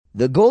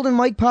The Golden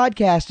Mike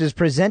Podcast is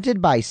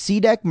presented by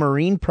SeaDeck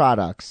Marine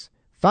Products.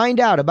 Find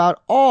out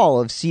about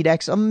all of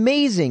SeaDeck's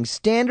amazing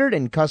standard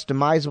and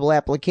customizable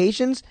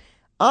applications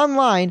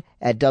online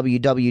at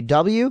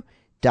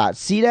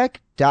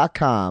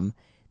www.seadeck.com.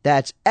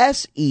 That's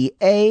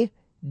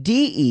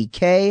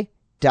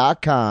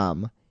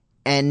SEADEK.com.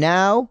 And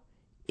now,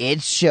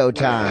 it's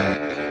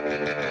showtime.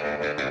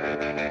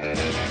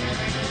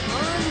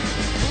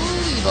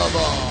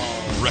 Unbelievable.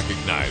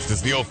 Recognized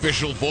as the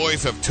official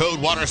voice of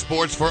Toad Water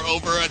Sports for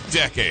over a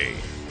decade,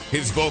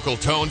 his vocal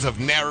tones have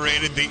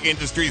narrated the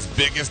industry's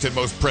biggest and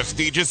most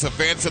prestigious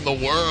events in the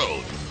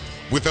world.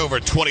 With over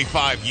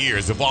 25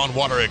 years of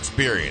on-water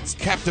experience,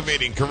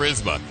 captivating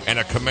charisma, and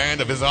a command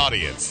of his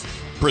audience.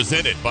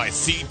 Presented by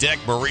SeaDeck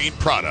Marine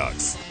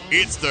Products,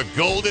 it's the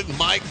Golden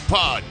Mike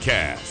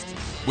Podcast.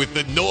 With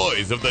the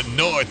noise of the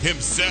North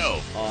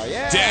himself,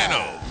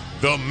 Dano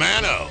the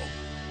Mano.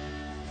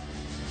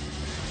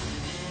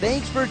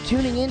 Thanks for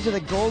tuning in to the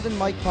Golden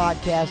Mike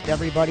Podcast,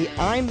 everybody.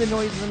 I'm the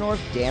Noise of the North,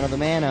 Dano the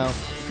Mano,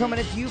 coming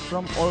at you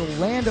from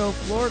Orlando,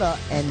 Florida,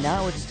 and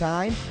now it's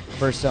time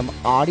for some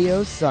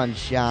audio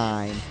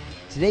sunshine.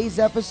 Today's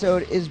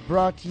episode is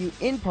brought to you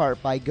in part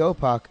by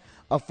GoPuck.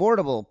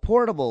 Affordable,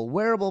 portable,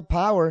 wearable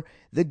power.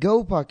 The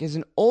GoPuck is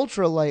an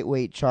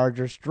ultra-lightweight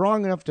charger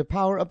strong enough to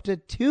power up to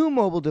 2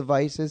 mobile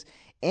devices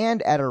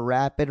and at a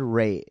rapid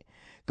rate.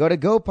 Go to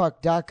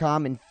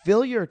GoPuck.com and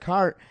fill your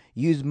cart.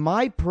 Use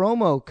my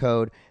promo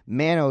code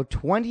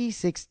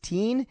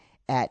MANO2016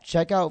 at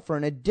checkout for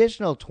an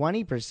additional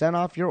 20%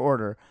 off your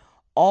order.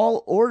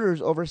 All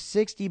orders over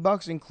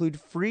 $60 include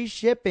free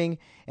shipping,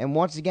 and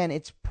once again,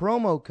 it's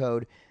promo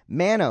code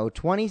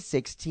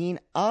MANO2016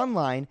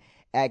 online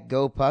at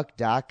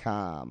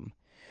GoPuck.com.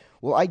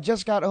 Well, I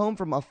just got home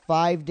from a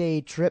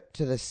 5-day trip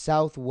to the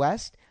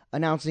Southwest,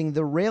 announcing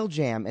the Rail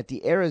Jam at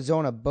the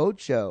Arizona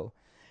Boat Show.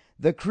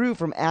 The crew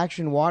from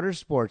Action Water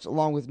Sports,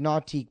 along with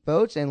Nautique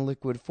Boats and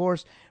Liquid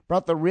Force,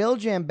 brought the Rail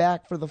Jam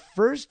back for the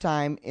first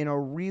time in a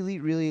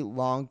really, really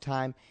long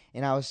time,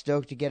 and I was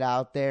stoked to get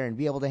out there and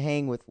be able to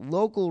hang with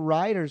local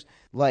riders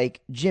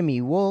like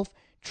Jimmy Wolf,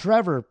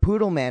 Trevor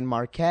Poodleman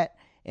Marquette,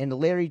 and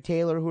Larry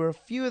Taylor, who are a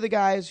few of the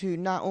guys who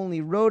not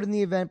only rode in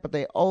the event, but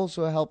they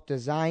also helped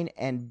design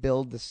and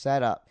build the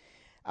setup.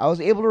 I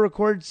was able to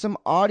record some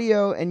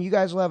audio, and you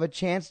guys will have a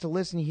chance to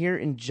listen here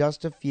in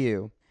just a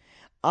few.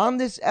 On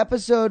this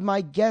episode, my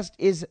guest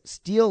is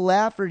Steele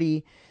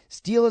Lafferty.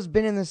 Steele has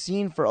been in the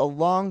scene for a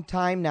long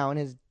time now and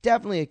has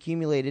definitely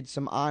accumulated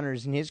some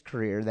honors in his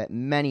career that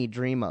many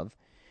dream of.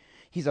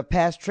 He's a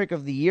past Trick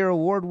of the Year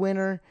award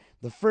winner,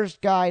 the first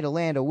guy to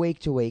land a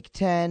Wake-to-Wake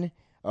 10,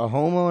 a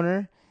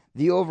homeowner,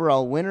 the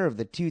overall winner of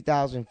the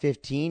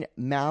 2015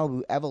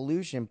 Malibu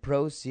Evolution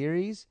Pro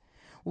Series.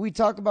 We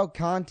talk about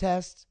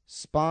contests,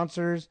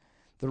 sponsors,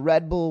 the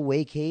Red Bull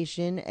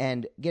vacation,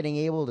 and getting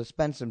able to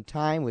spend some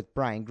time with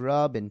Brian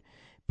Grubb and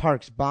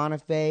Parks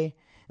Bonifay.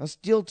 Now,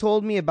 Steele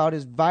told me about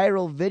his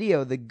viral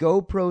video, the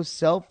GoPro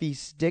selfie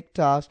stick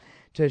toss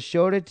to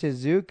Shota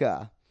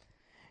Tezuka.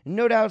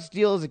 No doubt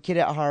Steele is a kid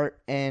at heart,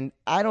 and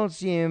I don't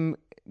see him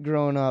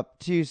growing up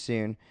too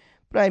soon,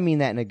 but I mean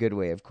that in a good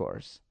way, of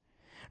course.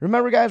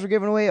 Remember, guys, we're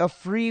giving away a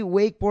free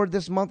wakeboard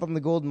this month on the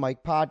Golden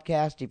Mike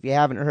Podcast. If you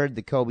haven't heard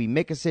the Kobe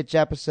Mikasic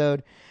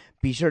episode,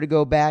 be sure to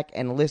go back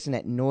and listen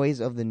at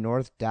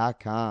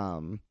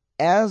noiseofthenorth.com.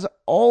 As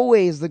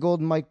always, the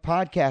Golden Mike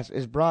Podcast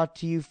is brought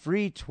to you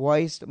free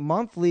twice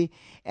monthly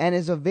and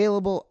is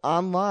available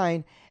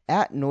online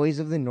at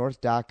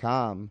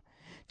noiseofthenorth.com.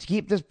 To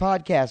keep this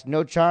podcast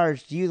no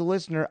charge to you, the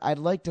listener, I'd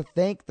like to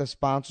thank the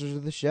sponsors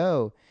of the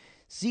show.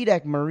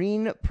 SeaDeck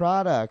Marine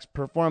Products,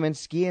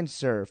 Performance Ski and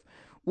Surf,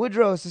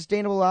 Woodrow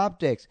Sustainable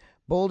Optics,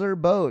 Boulder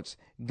Boats,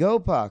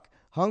 GoPuck,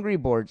 Hungry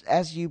Boards,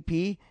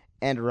 SUP,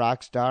 and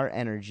Rockstar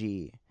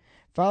Energy.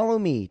 Follow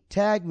me,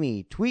 tag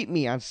me, tweet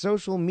me on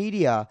social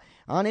media,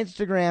 on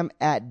Instagram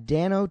at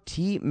Dano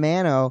T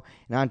Mano,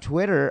 and on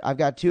Twitter I've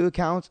got 2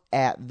 accounts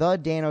at the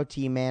Dano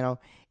T Mano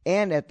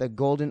and at the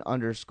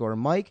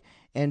Golden_Mike,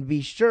 and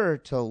be sure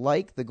to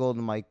like the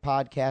Golden Mike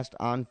Podcast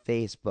on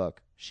Facebook.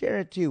 Share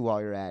it too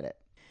while you're at it.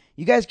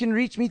 You guys can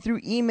reach me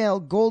through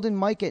email,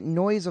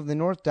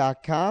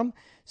 goldenmike@noiseofthenorth.com,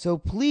 so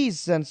please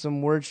send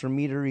some words for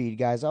me to read,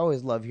 guys. I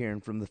always love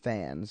hearing from the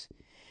fans.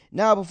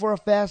 Now, before a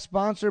fast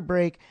sponsor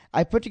break,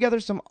 I put together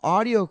some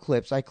audio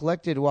clips I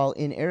collected while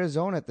in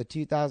Arizona at the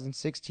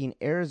 2016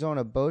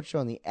 Arizona Boat Show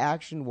and the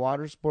Action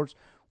Water Sports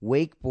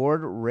Wakeboard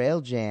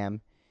Rail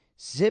Jam.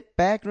 Sit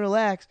back and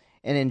relax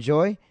and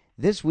enjoy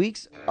this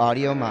week's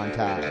audio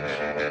montage.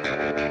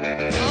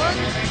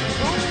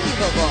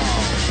 Unbelievable!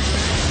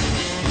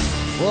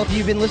 Well, if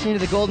you've been listening to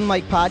the Golden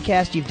Mike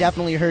Podcast, you've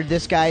definitely heard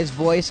this guy's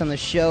voice on the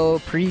show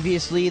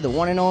previously, the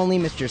one and only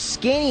Mr.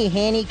 Skinny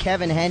Hanny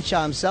Kevin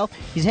Henshaw himself.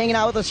 He's hanging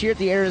out with us here at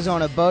the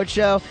Arizona Boat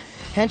Show.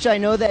 Henshaw, I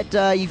know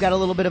that you've got a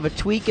little bit of a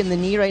tweak in the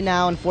knee right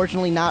now,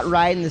 unfortunately not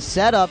riding the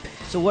setup.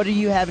 So what do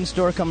you have in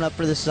store coming up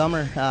for this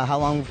summer? How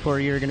long before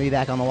you're going to be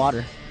back on the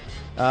water?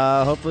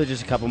 Hopefully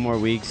just a couple more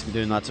weeks. I'm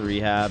doing lots of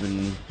rehab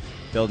and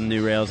building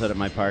new rails out at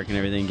my park and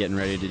everything, getting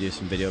ready to do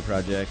some video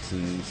projects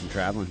and some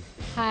traveling.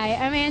 Hi,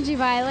 I'm Angie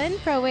Violin,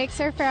 pro wake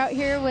surfer out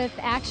here with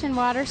Action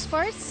Water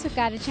Sports. We've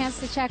got a chance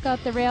to check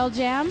out the Rail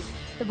Jam.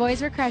 The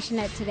boys were crushing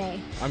it today.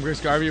 I'm Chris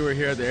Garvey. We're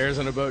here at the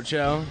Arizona Boat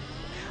Show.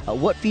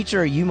 What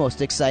feature are you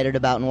most excited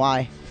about and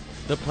why?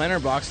 The planter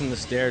box and the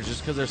stairs,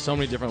 just because there's so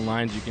many different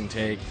lines you can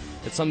take.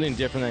 It's something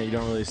different that you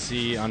don't really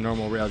see on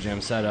normal Rail Jam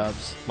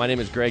setups. My name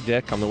is Greg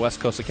Dick. I'm the West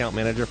Coast account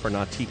manager for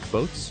Nautique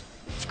Boats.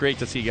 It's great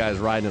to see guys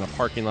riding in a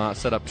parking lot,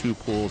 set up 2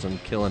 pools,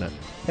 and killing it.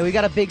 Hey, we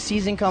got a big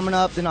season coming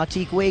up. The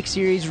Nautique Wake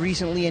Series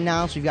recently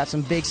announced. We've got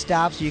some big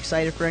stops. Are you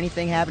excited for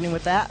anything happening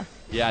with that?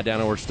 Yeah,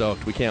 Dano, we're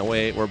stoked. We can't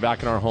wait. We're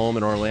back in our home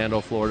in Orlando,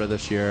 Florida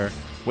this year.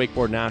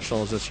 Wakeboard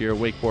Nationals this year,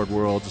 Wakeboard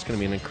Worlds. It's going to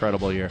be an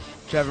incredible year.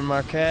 Trevor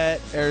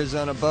Marquette,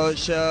 Arizona Boat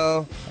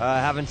Show.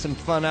 Having some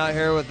fun out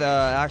here with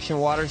Action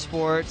Water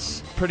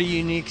Sports. Pretty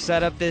unique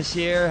setup this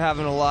year,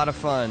 having a lot of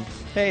fun.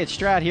 Hey, it's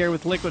Strat here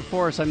with Liquid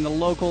Force. I'm the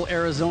local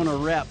Arizona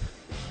rep.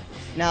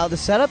 Now, the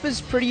setup is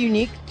pretty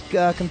unique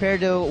compared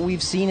to what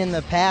we've seen in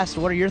the past.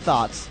 What are your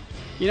thoughts?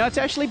 You know, it's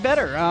actually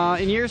better.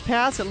 In years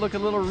past, it looked a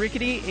little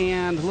rickety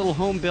and a little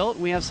home-built.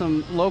 We have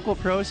some local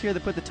pros here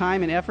that put the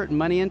time and effort and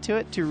money into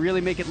it to really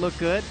make it look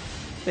good.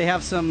 They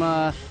have some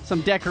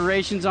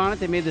decorations on it.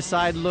 They made the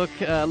side look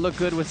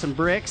good with some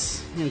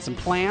bricks and some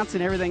plants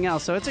and everything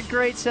else. So it's a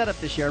great setup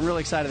this year. I'm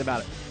really excited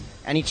about it.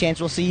 Any chance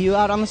we'll see you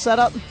out on the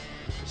setup?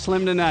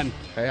 Slim to none.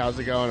 Hey, how's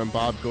it going? I'm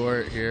Bob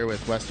Gort here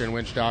with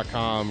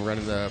WesternWinch.com,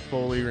 running the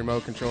fully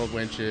remote-controlled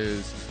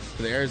winches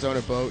for the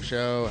Arizona Boat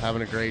Show,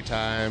 having a great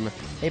time.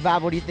 Hey,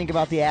 Bob, what do you think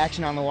about the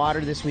action on the water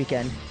this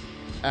weekend?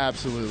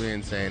 Absolutely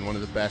insane. One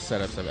of the best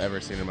setups I've ever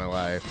seen in my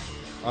life.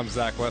 I'm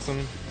Zach Wesson.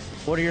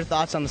 What are your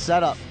thoughts on the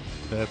setup?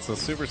 It's a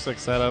super sick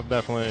setup,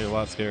 definitely a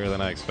lot scarier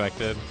than I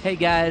expected. Hey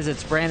guys,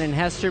 it's Brandon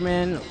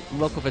Hesterman,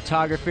 local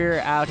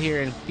photographer out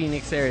here in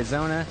Phoenix,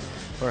 Arizona.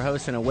 We're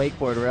hosting a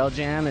wakeboard rail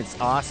jam. It's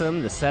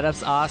awesome, the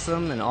setup's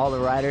awesome, and all the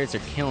riders are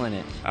killing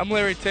it. I'm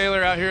Larry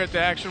Taylor out here at the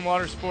Action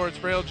Water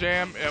Sports Rail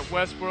Jam at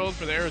Westworld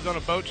for the Arizona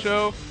Boat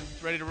Show.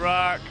 It's ready to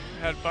rock.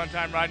 Had a fun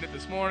time riding it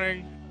this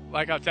morning.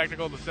 Like how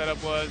technical the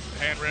setup was,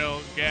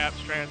 handrails, gaps,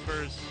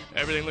 transfers,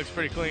 everything looks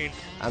pretty clean.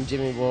 I'm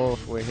Jimmy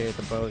Wolf. We're here at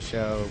the Boat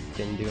Show.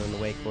 Been doing the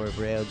wakeboard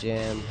rail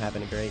jam,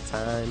 having a great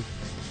time.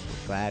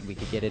 Glad we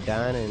could get it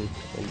done and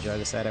enjoy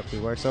the setup we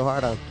worked so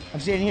hard on.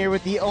 I'm sitting here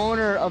with the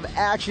owner of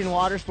Action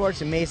Water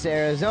Sports in Mesa,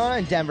 Arizona,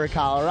 and Denver,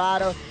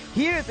 Colorado.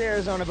 Here at the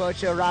Arizona Boat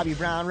Show, Robbie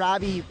Brown.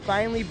 Robbie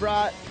finally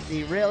brought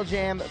the rail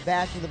jam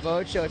back to the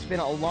boat show. It's been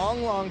a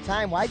long, long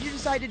time. Why did you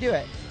decide to do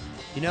it?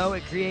 You know,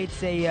 it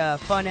creates a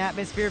fun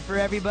atmosphere for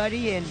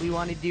everybody, and we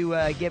wanted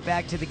to get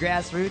back to the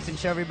grassroots and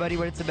show everybody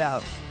what it's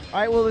about. All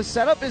right, well, the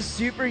setup is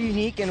super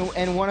unique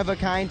and one of a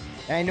kind.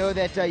 And I know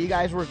that you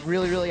guys worked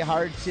really, really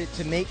hard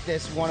to make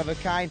this one of a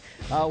kind.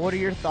 What are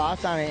your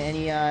thoughts on it?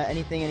 Any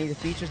of the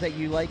features that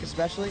you like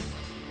especially?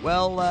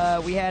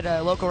 Well, we had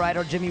a local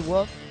rider, Jimmy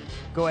Wolf,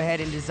 go ahead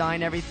and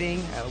design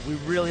everything. We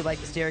really like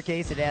the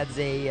staircase. It adds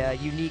a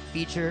unique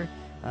feature,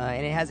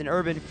 and it has an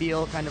urban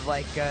feel, kind of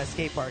like a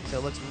skate park, so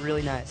it looks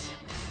really nice.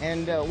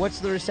 And what's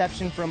the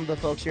reception from the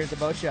folks here at the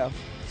boat show?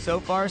 So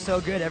far,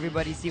 so good.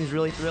 Everybody seems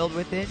really thrilled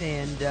with it,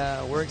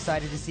 and we're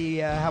excited to see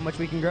how much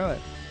we can grow it.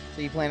 So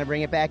you plan to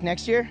bring it back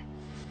next year?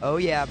 Oh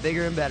yeah,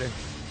 bigger and better.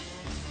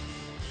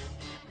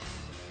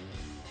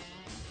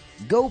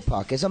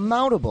 GoPuck is a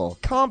mountable,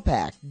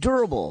 compact,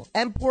 durable,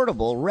 and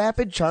portable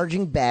rapid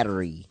charging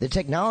battery. The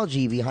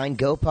technology behind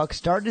GoPuck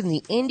started in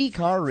the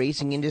IndyCar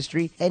racing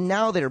industry, and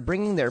now they're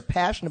bringing their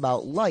passion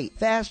about light,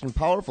 fast, and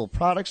powerful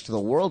products to the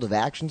world of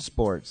action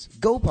sports.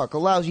 GoPuck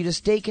allows you to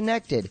stay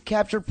connected,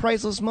 capture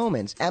priceless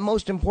moments, and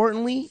most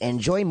importantly,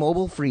 enjoy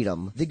mobile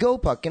freedom. The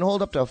GoPuck can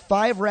hold up to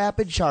 5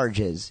 rapid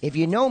charges. If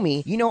you know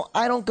me, you know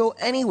I don't go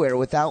anywhere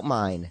without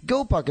mine.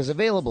 GoPuck is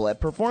available at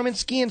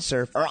Performance Ski and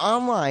Surf or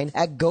online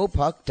at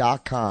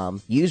GoPuck.com.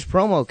 Use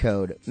promo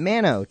code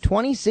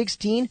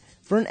MANO2016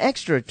 for an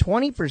extra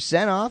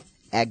 20% off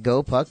at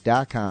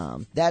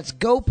GoPuck.com. That's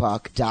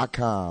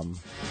GoPuck.com.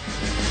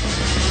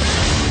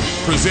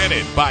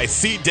 Presented by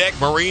SeaDeck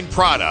Marine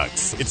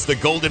Products. It's the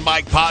Golden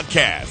Mike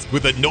Podcast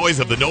with the noise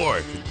of the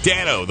North,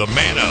 Dano the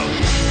Mano.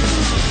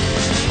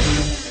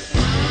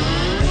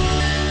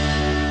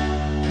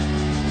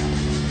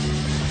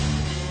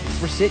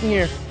 We're sitting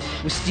here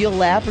with Steele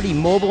Lafferty,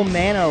 Mobile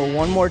Mano,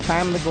 one more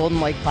time on the Golden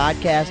Mike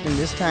Podcast, and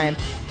this time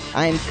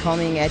I am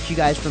coming at you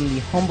guys from the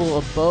humble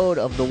abode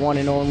of the one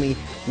and only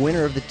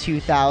winner of the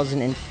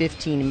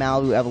 2015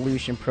 Malibu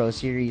Evolution Pro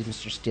Series,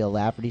 Mr. Steele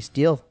Lafferty.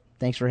 Steele,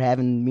 thanks for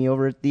having me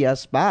over at the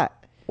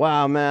spot.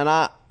 Wow,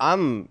 man,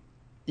 I'm.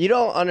 You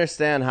don't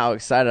understand how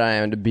excited I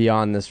am to be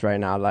on this right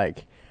now.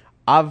 Like,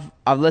 I've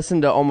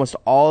listened to almost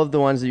all of the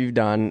ones that you've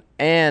done,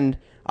 and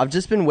I've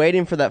just been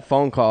waiting for that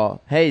phone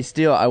call. Hey,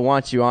 Steele, I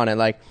want you on it.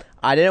 Like,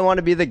 I didn't want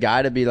to be the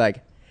guy to be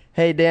like,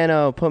 hey,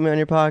 Dano, put me on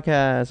your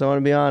podcast. I want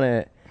to be on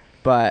it.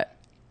 But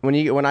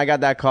when I got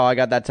that call, I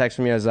got that text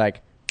from you. I was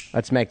like,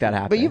 Let's make that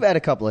happen. But you've had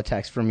a couple of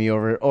texts from me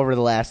over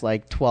the last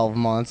like 12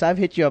 months. I've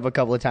hit you up a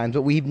couple of times,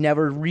 but we've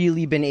never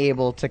really been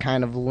able to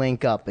kind of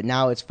link up. But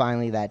now it's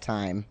finally that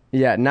time.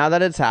 Yeah, now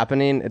that it's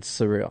happening, it's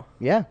surreal.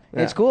 Yeah,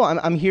 it's cool.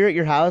 I'm here at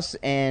your house,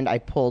 and I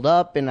pulled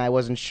up, and I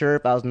wasn't sure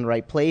if I was in the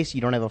right place.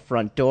 You don't have a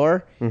front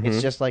door. Mm-hmm.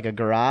 It's just like a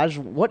garage.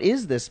 What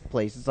is this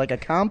place? It's like a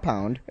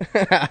compound.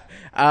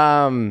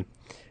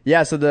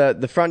 Yeah, so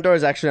the front door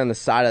is actually on the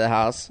side of the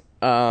house.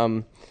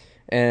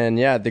 And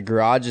yeah, the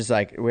garage is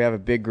like, we have a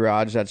big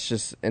garage that's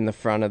just in the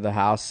front of the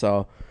house.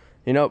 So,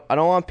 I don't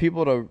want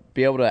people to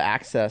be able to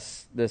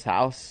access this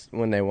house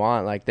when they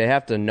want. Like, they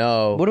have to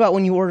know. What about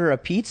when you order a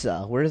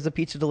pizza? Where does the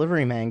pizza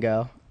delivery man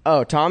go?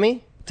 Oh,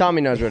 Tommy?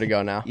 Tommy knows where to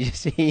go now.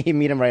 You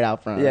meet him right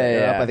out front.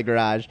 Yeah. Up by the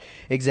garage.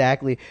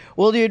 Exactly.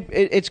 Well, dude,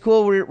 it's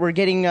cool. We're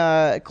getting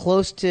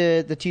close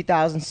to the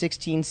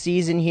 2016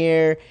 season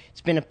here.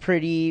 It's been a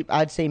pretty,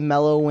 I'd say,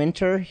 mellow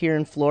winter here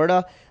in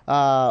Florida.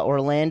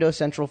 Orlando,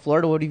 Central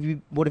Florida.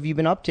 What have you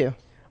been up to?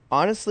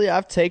 Honestly,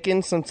 I've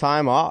taken some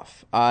time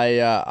off.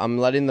 I'm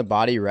letting the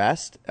body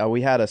rest.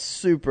 We had a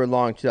super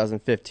long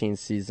 2015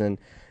 season.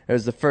 It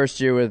was the first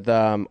year with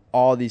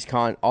all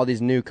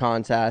these new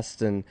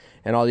contests and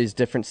all these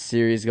different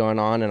series going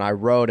on, and I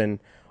rode in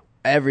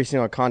every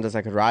single contest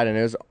I could ride in.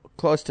 It was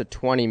close to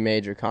 20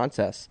 major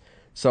contests.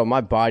 So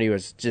my body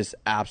was just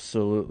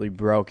absolutely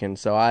broken.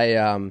 So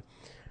I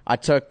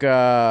took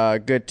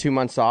a good 2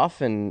 months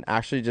off and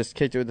actually just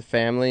kicked it with the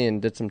family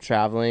and did some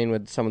traveling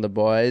with some of the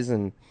boys,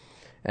 and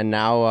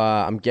now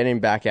I'm getting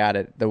back at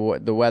it. The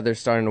weather's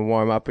starting to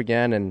warm up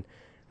again, and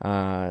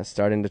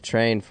starting to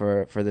train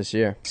for this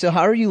year. So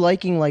how are you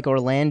liking like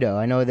Orlando?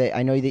 I know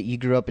that you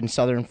grew up in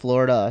Southern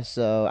Florida,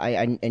 so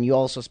and you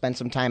also spent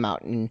some time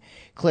out in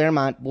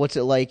Claremont. What's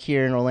it like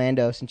here in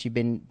Orlando since you've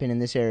been in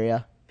this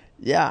area?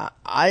 Yeah,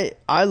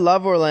 I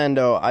love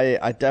Orlando.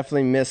 I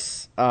definitely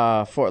miss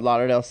Fort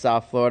Lauderdale,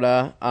 South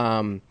Florida.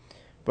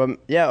 But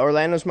yeah,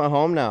 Orlando's my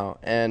home now,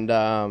 and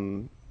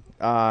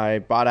I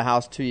bought a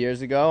house 2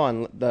 years ago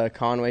on the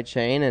Conway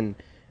chain, and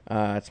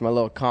it's my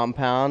little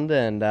compound,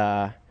 and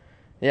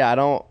yeah, I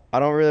don't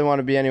really want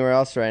to be anywhere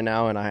else right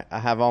now, and I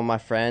have all my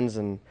friends,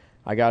 and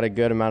I got a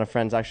good amount of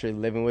friends actually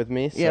living with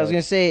me. So yeah, I was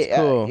gonna say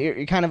cool.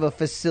 You're kind of a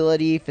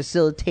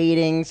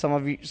facilitating some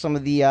of the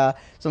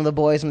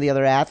boys, some of the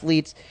other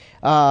athletes.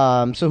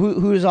 So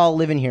who's all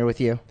living here with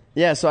you?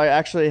 Yeah, so I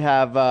actually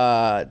have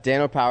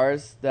Daniel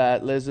Powers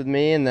that lives with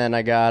me, and then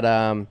I got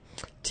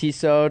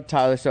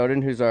Tyler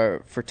Soden, who's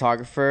our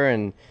photographer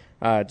and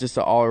just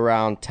an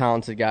all-around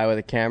talented guy with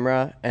a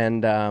camera,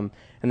 and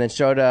then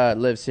Shota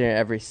lives here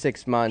every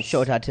 6 months.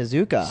 Shota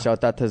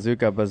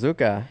Tezuka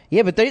Bazooka.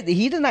 Yeah, but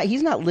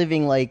he's not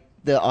living like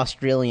the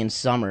Australian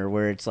summer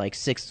where it's like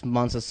 6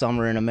 months of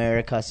summer in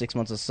America, 6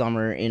 months of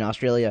summer in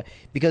Australia,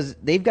 because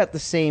they've got the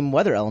same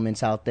weather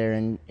elements out there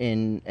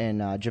in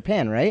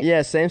Japan, right?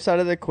 Yeah, same side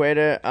of the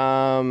equator.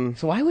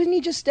 So why wouldn't he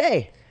just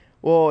stay?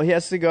 Well, he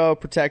has to go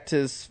protect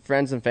his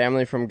friends and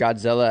family from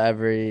Godzilla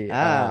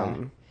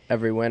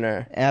every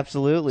winter.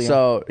 Absolutely.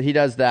 So he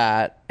does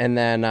that, and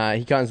then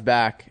he comes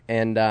back,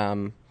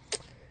 and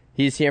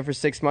he's here for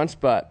 6 months.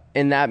 But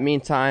in that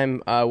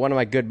meantime, one of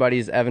my good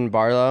buddies, Evan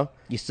Barlow.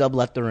 You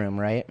sublet the room,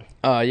 right?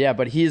 Yeah,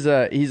 but he's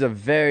a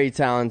very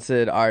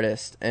talented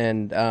artist,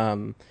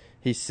 and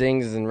he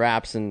sings and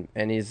raps, and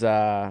he's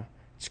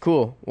it's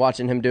cool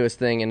watching him do his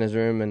thing in his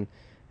room,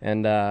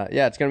 and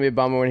yeah, it's gonna be a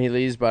bummer when he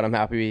leaves, but I'm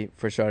happy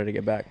for Shota to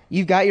get back.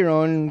 You've got your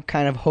own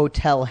kind of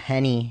Hotel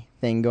Henny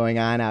thing going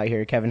on out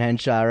here, Kevin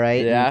Henshaw,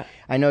 right? Yeah. And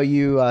I know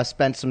you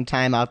spent some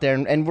time out there,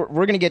 and we're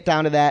going to get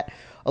down to that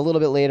a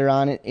little bit later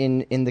on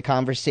in the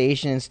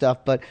conversation and stuff.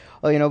 But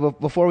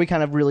before we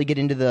kind of really get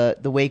into the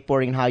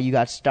wakeboarding and how you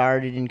got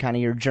started and kind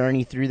of your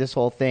journey through this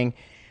whole thing,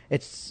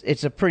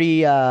 it's a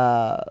pretty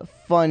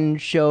fun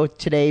show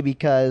today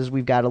because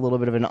we've got a little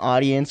bit of an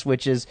audience,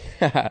 which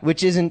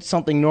isn't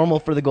something normal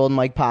for the Golden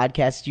Mike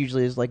podcast. It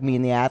usually is like me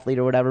and the athlete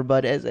or whatever.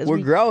 But as we're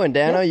growing,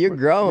 Dano, you're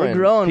growing. We're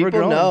growing.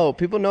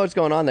 People know what's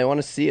going on. They want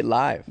to see it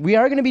live. We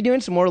are going to be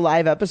doing some more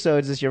live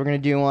episodes this year. We're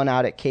going to do one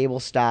out at Cable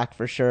Stock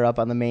for sure, up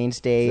on the main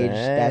stage.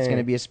 Dang. That's going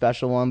to be a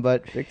special one.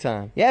 But big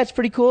time. Yeah, it's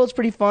pretty cool. It's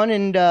pretty fun.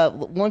 And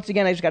once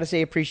again, I just got to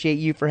say, appreciate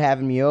you for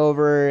having me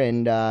over,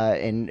 and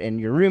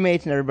your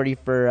roommates and everybody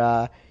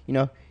for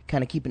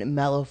kind of keeping it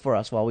mellow for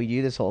us while we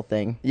do this whole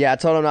thing. Yeah, I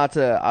told him not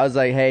to. I was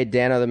like, hey,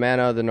 Dano the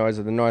Mano, the Noise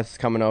of the North is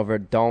coming over.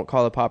 Don't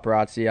call the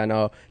paparazzi. I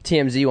know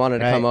TMZ wanted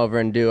to come over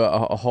and do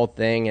a whole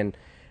thing, and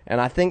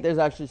I think there's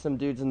actually some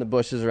dudes in the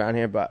bushes around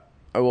here, but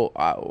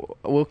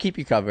we'll keep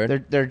you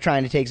covered. They're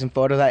trying to take some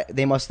photos.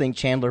 They must think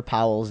Chandler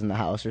Powell's in the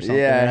house or something.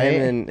 Yeah, right?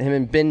 him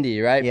and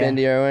Bindi, right? Yeah.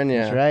 Bindi Irwin.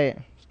 Yeah,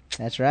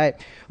 That's right.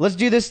 Let's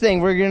do this thing.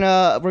 We're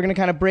gonna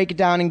kind of break it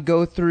down and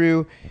go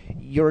through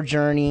your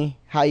journey,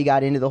 how you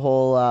got into the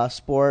whole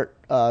sport,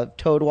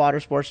 towed water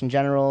sports in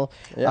general,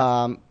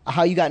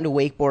 how you got into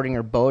wakeboarding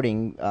or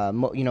boating.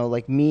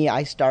 Like me,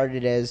 I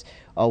started as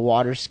a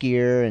water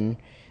skier and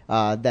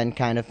then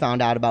kind of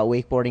found out about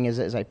wakeboarding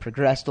as I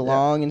progressed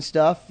along and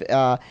stuff.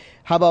 How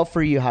about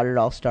for you? How did it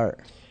all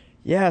start?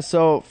 Yeah,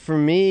 so for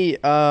me,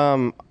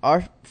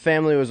 our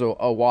family was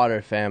a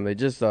water family,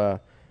 just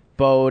a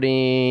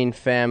boating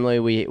family.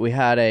 We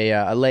had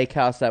a lake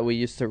house that we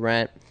used to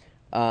rent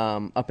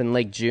up in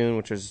Lake June,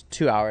 which was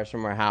 2 hours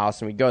from our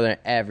house, and we'd go there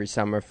every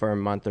summer for a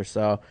month or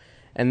so.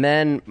 And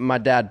then my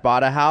dad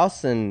bought a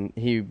house, and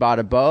he bought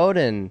a boat,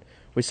 and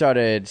we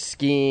started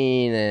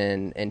skiing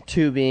and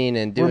tubing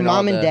and doing. Were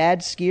mom and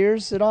dad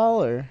skiers at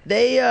all, or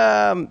they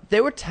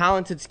were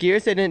talented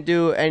skiers. They didn't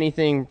do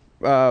anything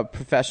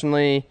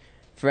professionally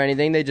for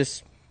anything.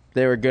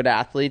 They were good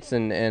athletes,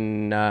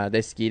 and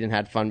they skied and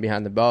had fun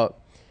behind the boat.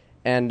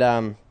 And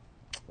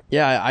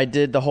I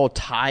did the whole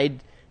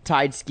tide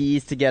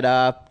skis to get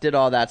up, did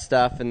all that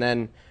stuff. And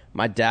then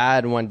my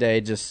dad one day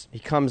he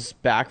comes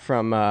back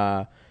from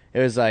it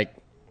was like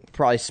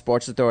probably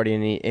Sports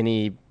Authority, and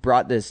he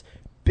brought this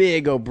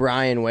big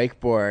O'Brien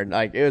wakeboard.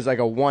 Like, it was like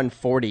a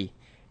 140,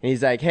 and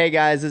he's like, "Hey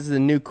guys, this is a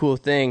new cool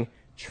thing,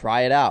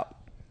 try it out."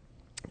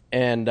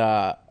 And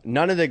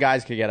none of the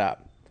guys could get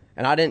up,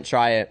 and I didn't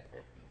try it.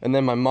 And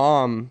then my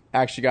mom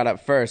actually got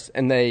up first,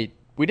 and we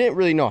didn't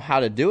really know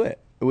how to do it.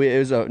 It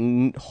was a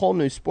whole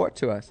new sport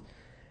to us.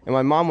 And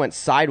my mom went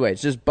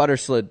sideways, just butter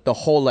slid the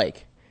whole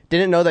lake.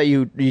 Didn't know that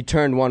you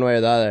turned one way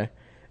or the other.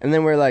 And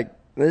then we're like,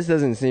 this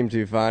doesn't seem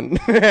too fun.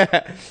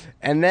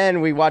 And then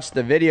we watched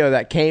the video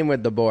that came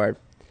with the board,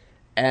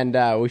 and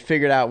we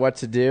figured out what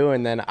to do.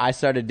 And then I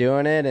started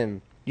doing it. And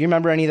do you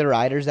remember any of the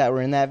riders that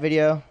were in that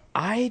video?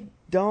 I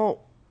don't.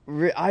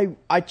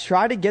 I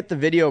try to get the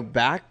video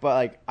back, but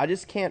like I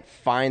just can't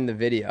find the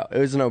video. It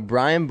was an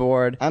O'Brien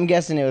board. I'm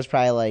guessing it was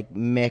probably like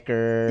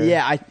Micker.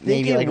 Yeah, I think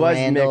maybe it like was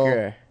Randall.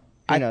 Micker.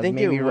 I think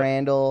maybe it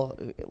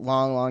Randall,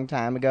 long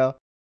time ago.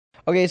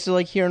 Okay, so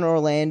like here in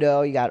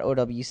Orlando, you got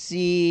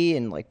OWC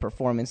and like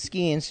Performance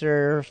Ski and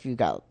Surf. You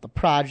got the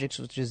Projects,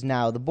 which is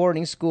now the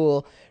boarding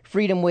school,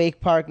 Freedom Wake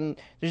Park, and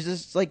there's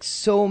just like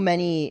so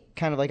many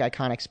kind of like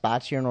iconic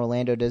spots here in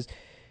Orlando. Does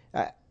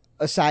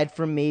aside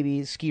from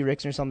maybe Ski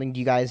Ricks or something, do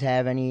you guys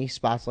have any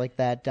spots like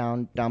that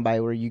down by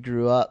where you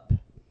grew up?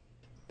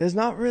 There's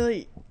not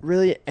really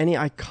any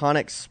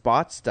iconic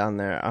spots down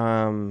there.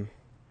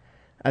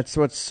 That's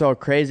what's so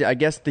crazy. I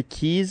guess the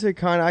Keys are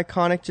kind of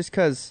iconic just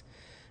because,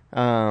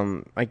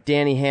 like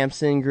Danny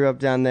Hampson grew up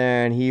down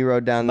there and he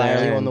rode down there.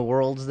 Byerly won the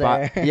Worlds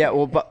there.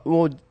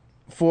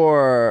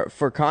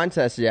 For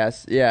contests,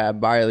 yes, yeah,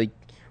 Byerly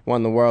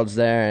won the Worlds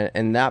there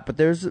and that. But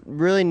there's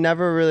really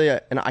never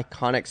an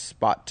iconic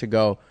spot to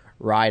go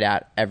ride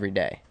at every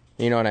day.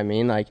 You know what I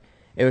mean? Like,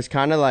 it was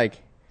kind of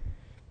like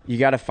you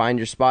got to find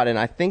your spot. And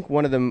I think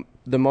one of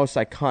the most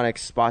iconic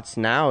spots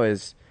now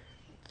is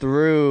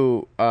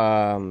through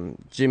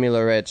Jimmy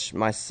LaRich,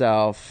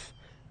 myself,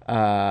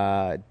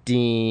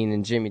 Dean,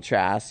 and Jimmy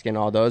Trask, and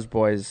all those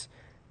boys.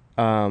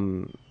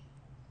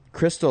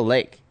 Crystal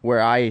Lake,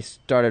 where I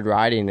started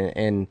riding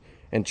and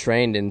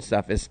trained and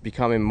stuff, is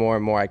becoming more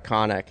and more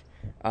iconic.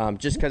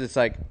 Just because it's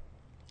like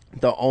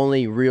the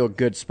only real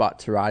good spot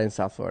to ride in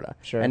South Florida.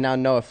 Sure. And now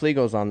Noah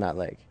Flegel's on that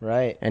lake.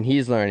 Right. And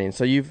he's learning.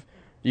 So you've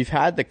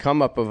had the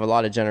come up of a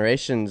lot of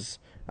generations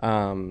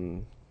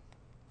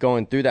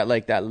going through that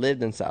lake that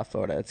lived in South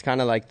Florida. It's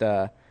kind of like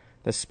the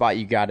spot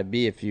you got to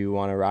be if you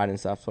want to ride in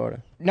South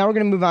Florida. Now we're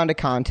going to move on to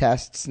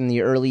contests in the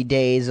early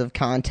days of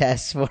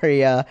contests for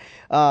you.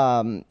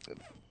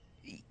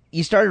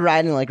 You started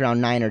riding like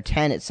around 9 or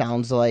 10, it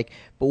sounds like.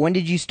 But when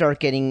did you start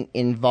getting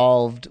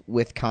involved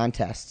with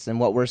contests, and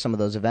what were some of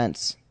those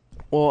events?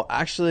 Well,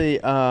 actually,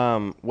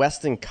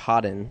 Weston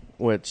Cotton,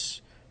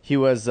 which he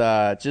was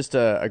just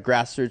a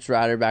grassroots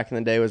rider back in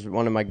the day, was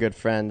one of my good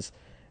friends.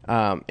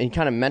 And he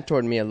kind of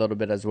mentored me a little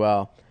bit as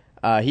well.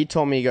 He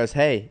told me, he goes,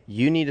 "Hey,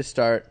 you need to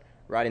start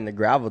riding the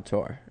gravel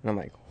tour." And I'm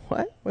like,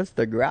 "What? What's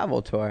the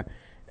gravel tour?"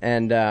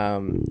 And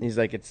he's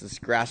like, "It's this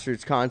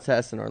grassroots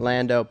contest in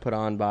Orlando put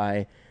on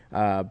by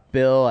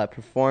Bill at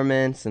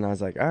Performance." And I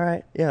was like, "All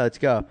right, yeah, let's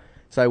go."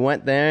 So I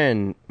went there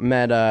and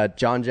met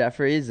John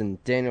Jeffries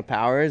and Daniel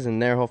Powers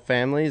and their whole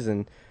families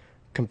and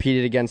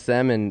competed against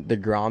them in the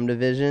Grom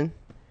division.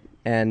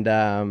 And,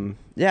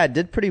 I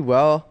did pretty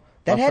well.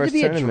 That had to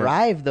be a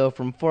drive, though,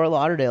 from Fort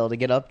Lauderdale to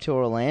get up to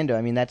Orlando.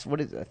 I mean, that's, what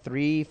is it, a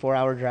 3-4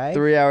 hour drive?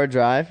 3 hour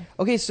drive.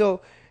 Okay,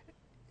 so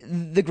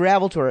the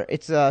Gravel Tour,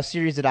 it's a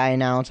series that I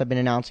announce. I've been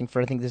announcing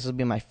for, I think this will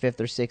be my 5th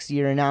or 6th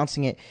year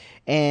announcing it.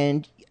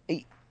 And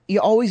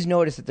you always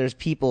notice that there's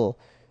people,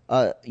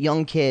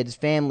 young kids,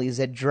 families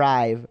that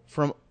drive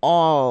from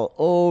all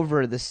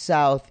over the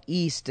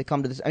Southeast to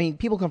come to this. I mean,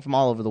 people come from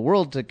all over the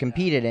world to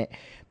compete in it.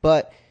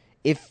 But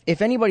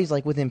if anybody's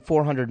like within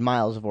 400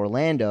 miles of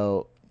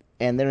Orlando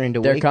and they're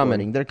into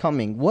wakeboarding, they're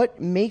coming. What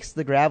makes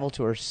the Gravel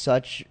Tour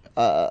such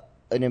an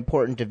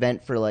important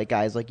event for like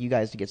guys like you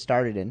guys to get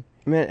started in?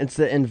 Man, it's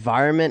the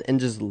environment and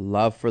just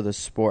love for the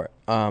sport.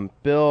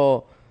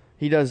 Bill,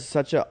 he does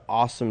such an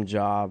awesome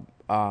job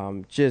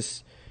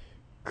just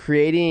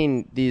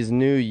creating these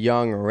new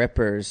young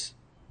rippers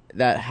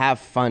that have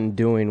fun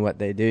doing what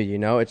they do. You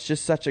know, it's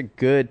just such a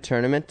good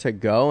tournament to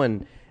go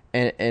and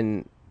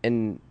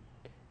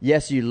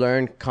yes, you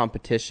learn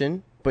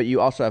competition, but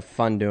you also have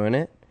fun doing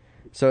it.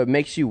 So it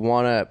makes you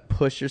want to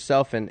push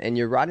yourself, and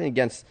you're riding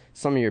against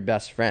some of your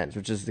best friends,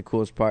 which is the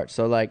coolest part.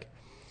 So, like,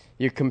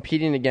 you're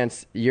competing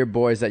against your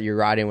boys that you're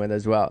riding with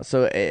as well.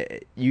 So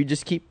you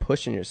just keep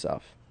pushing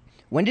yourself.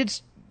 When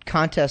did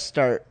contests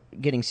start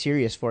getting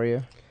serious for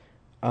you?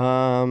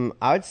 I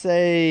would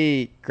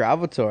say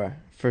gravel tour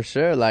for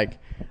sure. Like,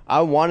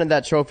 I wanted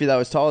that trophy that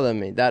was taller than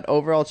me. That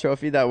overall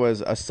trophy that was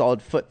a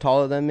solid foot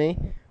taller than me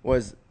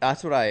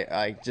that's what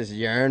I just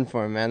yearned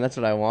for, man. That's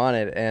what I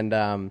wanted.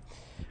 And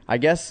I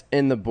guess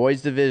in the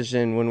boys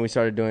division, when we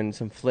started doing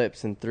some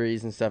flips and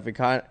threes and stuff, it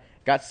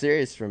got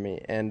serious for me.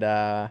 And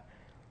yeah,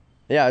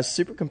 I was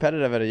super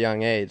competitive at a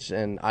young age,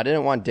 and I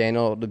didn't want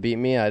Daniel to beat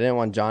me. I didn't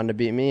want John to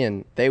beat me,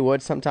 and they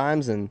would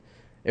sometimes, and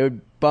it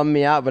would bum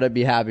me out, but I'd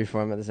be happy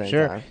for him at the same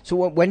time. So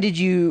when did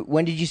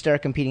you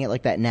start competing at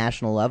like that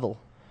national level?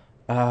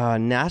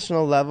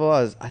 National level,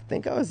 I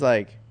think I was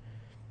like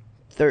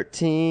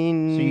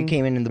 13. So you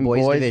came in the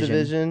boys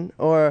division.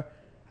 Or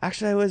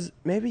actually I was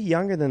maybe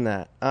younger than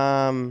that.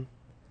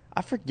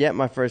 I forget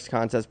my first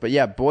contest, but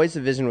yeah, boys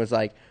division was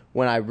like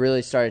when I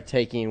really started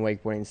taking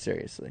wakeboarding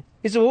seriously.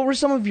 So what were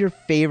some of your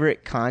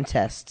favorite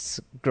contests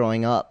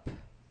growing up?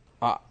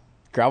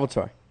 Gravel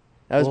tour.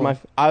 That was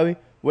I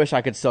wish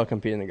I could still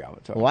compete in the gravel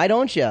tour. Why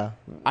don't you?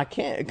 I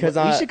can't because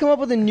we should come up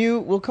with a new.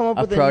 We'll come up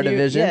with a pro new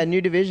division. Yeah, new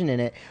division in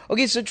it.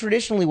 Okay, so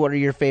traditionally, what are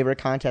your favorite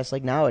contests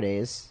like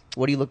nowadays?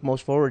 What do you look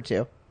most forward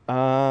to?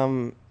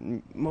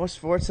 Most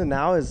forward to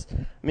now is,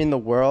 the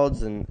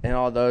Worlds and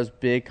all those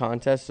big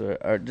contests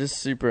are just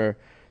super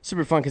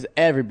fun because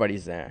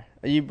everybody's there.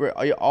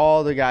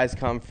 All the guys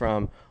come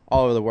from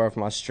all over the world,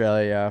 from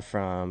Australia,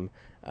 from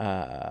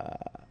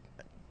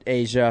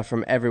Asia,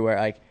 from everywhere.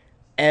 Like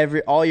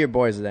all your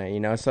boys are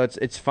there, So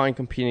it's fun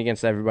competing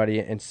against everybody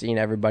and seeing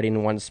everybody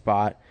in one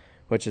spot,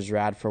 which is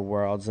rad for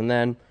Worlds. And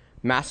then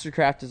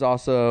Mastercraft is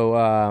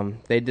also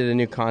they did a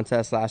new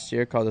contest last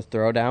year called the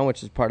Throwdown,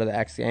 which is part of the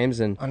X Games.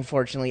 And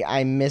unfortunately,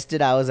 I missed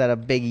it. I was at a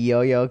big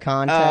yo-yo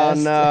contest.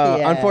 Oh no!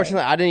 Yeah.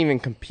 Unfortunately, I didn't even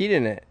compete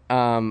in it.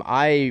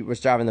 I was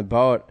driving the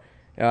boat.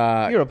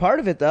 You're a part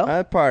of it, though. I'm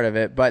a part of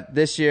it, but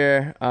this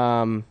year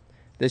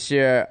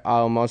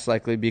I'll most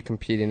likely be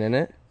competing in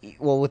it.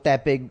 Well, with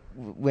that big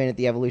win at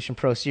the Evolution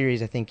Pro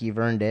Series, I think you've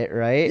earned it,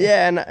 right?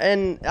 Yeah,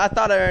 and I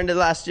thought I earned it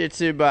last year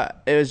too,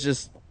 but it was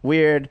just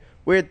weird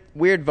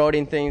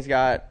voting things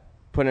got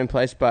put in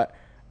place. But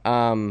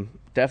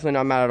definitely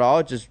not mad at all.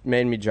 It just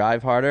made me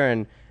drive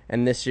harder,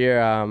 and this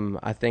year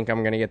I think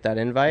I'm gonna get that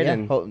invite. Yeah,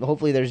 and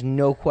hopefully there's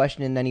no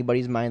question in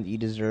anybody's mind that you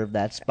deserve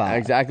that spot.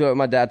 Exactly what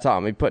my dad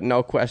taught me. Put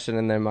no question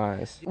in their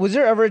minds. Was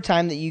there ever a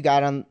time that you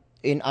got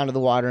onto the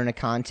water in a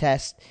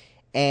contest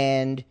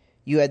and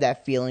you had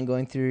that feeling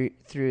going through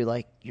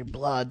like your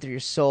blood, through your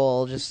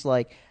soul, just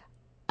like,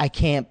 I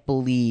can't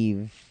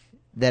believe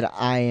that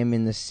I am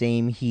in the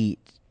same heat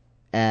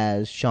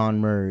as Sean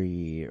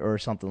Murray or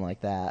something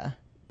like that?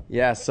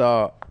 Yeah,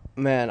 so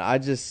man,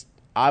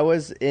 I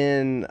was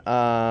in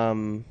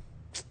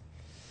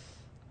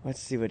let's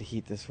see what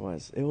heat this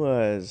was. It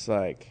was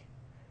like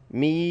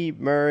me,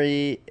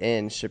 Murray,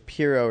 and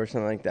Shapiro or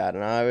something like that,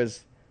 and I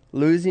was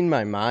losing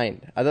my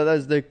mind. I thought that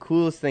was the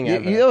coolest thing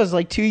ever. That was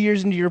like 2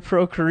 years into your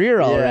pro career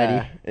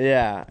already.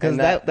 Yeah. Because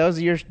that was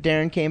the year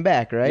Darren came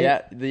back, right?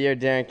 Yeah, the year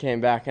Darren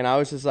came back, and I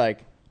was just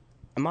like,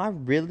 am I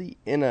really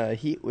in a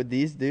heat with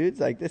these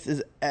dudes? Like, this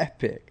is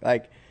epic.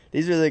 Like,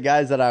 these are the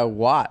guys that I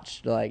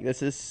watched. Like,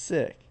 this is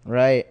sick.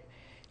 Right.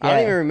 Yeah. I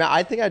don't even remember.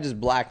 I think I just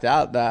blacked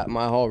out that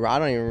my whole ride. I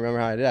don't even remember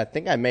how I did. I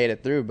think I made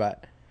it through,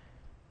 but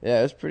yeah,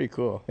 it was pretty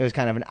cool. It was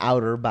kind of an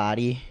outer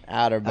body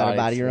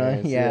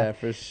run. Yeah,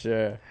 for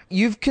sure.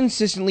 You've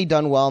consistently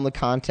done well in the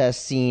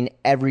contest scene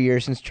every year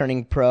since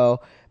turning pro,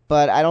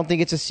 but I don't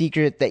think it's a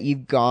secret that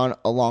you've gone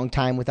a long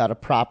time without a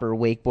proper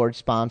wakeboard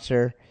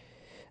sponsor.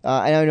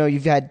 I know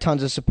you've had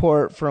tons of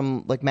support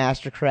from like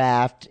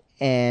Mastercraft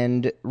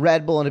and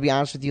Red Bull, and to be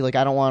honest with you, like,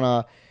 I don't want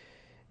to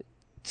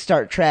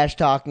start trash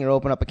talking or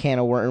open up a can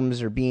of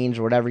worms or beans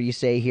or whatever you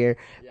say here,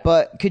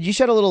 but could you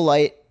shed a little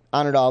light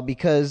on it all?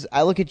 Because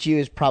I look at you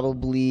as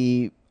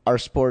probably our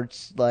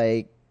sport's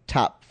like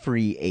top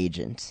free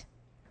agent.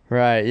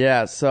 Right,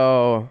 yeah.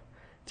 So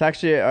it's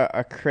actually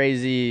a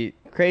crazy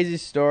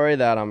story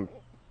that I'm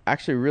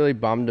actually really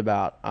bummed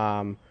about.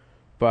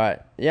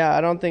 But yeah,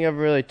 I don't think I've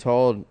really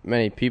told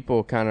many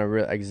people kind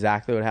of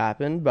exactly what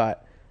happened.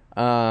 But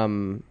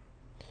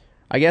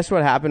I guess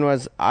what happened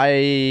was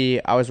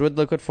I was with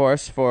Liquid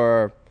Force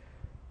for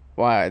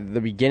the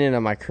beginning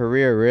of my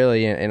career,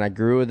 really, and I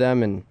grew with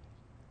them and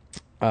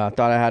thought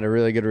I had a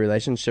really good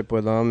relationship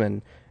with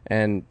them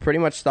and pretty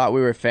much thought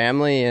we were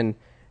family. And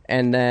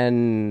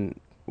then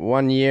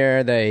one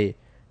year they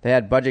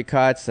had budget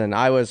cuts, and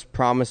I was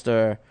promised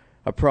a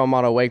pro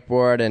model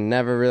wakeboard and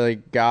never really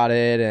got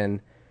it, and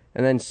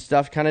then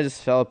stuff kind of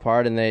just fell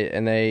apart, and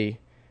they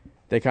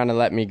kind of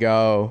let me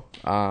go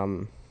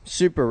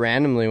super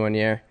randomly one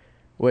year,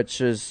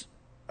 which is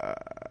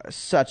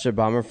such a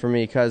bummer for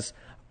me because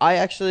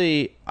I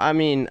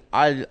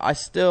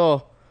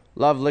still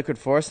love Liquid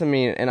Force.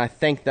 And I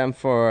thank them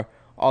for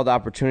all the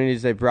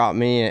opportunities they brought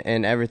me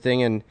and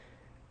everything,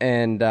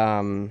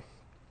 and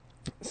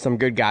some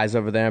good guys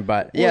over there.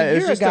 But yeah, it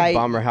was just a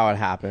bummer how it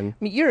happened.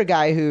 I mean, you're a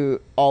guy who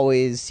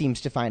always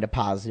seems to find a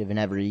positive in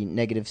every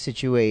negative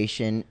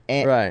situation.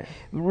 And right.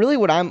 Really,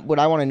 what I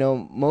want to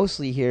know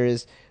mostly here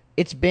is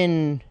it's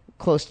been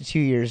close to 2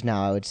 years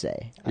now, I would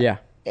say. Yeah.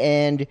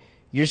 And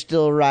you're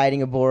still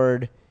riding a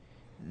board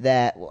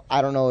that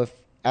I don't know if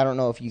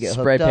you get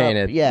spray hooked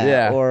painted, up,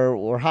 yeah,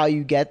 or how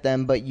you get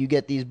them, but you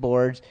get these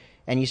boards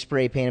and you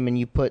spray paint them and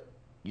you put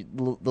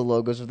the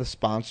logos of the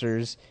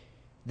sponsors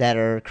that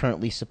are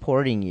currently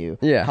supporting you.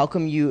 Yeah. How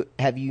come you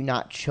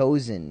not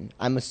chosen?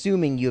 I'm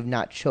assuming you have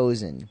not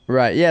chosen.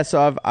 Right. Yeah.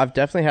 So I've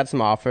definitely had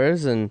some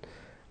offers, and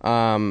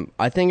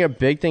I think a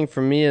big thing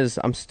for me is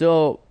I'm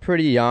still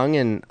pretty young,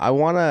 and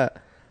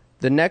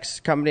the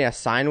next company I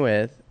sign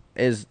with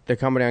is the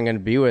company I'm going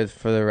to be with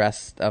for the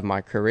rest of my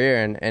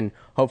career and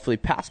hopefully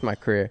past my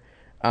career.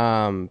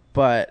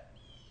 But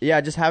yeah,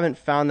 I just haven't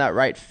found that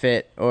right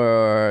fit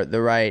or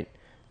the right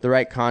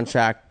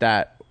contract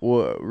that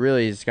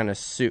really is going to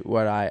suit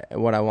what I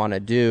want to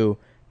do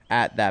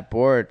at that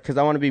board, because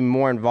I want to be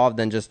more involved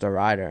than just a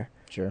rider.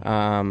 Sure.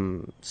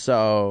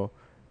 So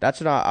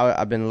that's what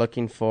I've been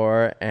looking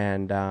for,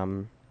 and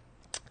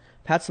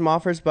had some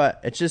offers,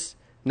 but it's just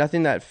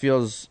nothing that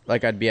feels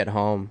like I'd be at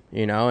home,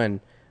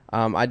 and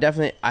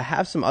I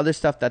have some other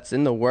stuff that's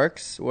in the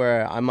works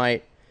where I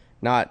might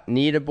not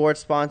need a board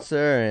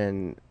sponsor,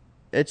 and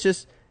it's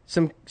just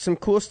some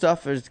cool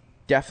stuff is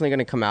definitely going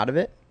to come out of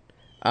it.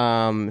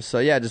 So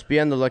yeah, just be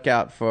on the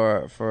lookout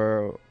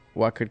for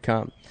what could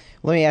come.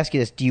 Let me ask you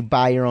this: do you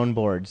buy your own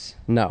boards?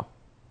 No,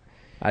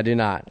 I do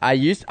not. I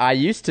used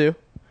to.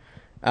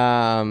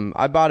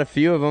 I bought a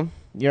few of them.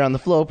 You're on the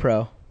Flow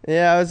Pro.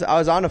 Yeah, I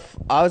was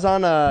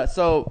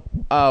on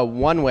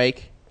One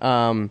Wake,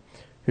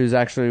 who's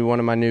actually one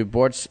of my new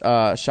board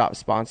shop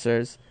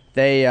sponsors.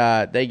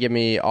 They give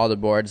me all the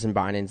boards and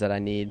bindings that I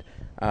need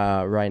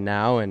right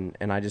now, and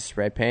I just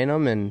spray paint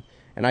them and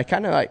I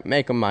kind of like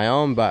make them my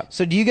own. But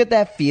so do you get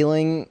that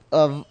feeling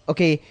of,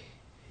 okay,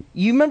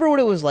 you remember what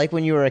it was like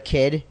when you were a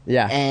kid?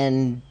 Yeah.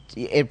 And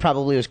it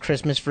probably was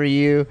Christmas for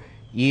you.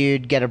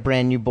 You'd get a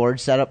brand new board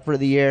set up for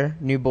the year,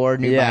 new board,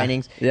 new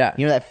bindings. Yeah.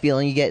 You know that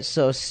feeling, you get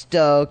so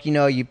stoked,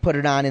 you put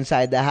it on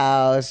inside the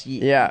house,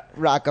 you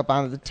rock up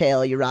onto the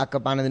tail, you rock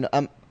up onto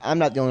the... I'm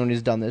not the only one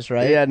who's done this,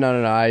 right? Yeah,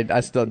 no, I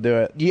still do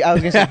it. I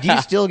was going to say, do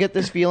you still get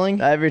this feeling?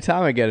 Every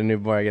time I get a new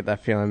board, I get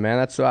that feeling, man.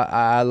 That's why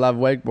I love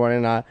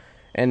wakeboarding.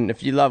 And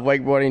if you love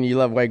wakeboarding, you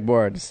love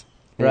wakeboards.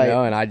 Right.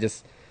 And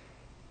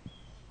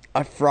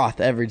I froth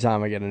every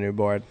time I get a new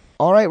board.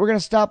 All right, we're going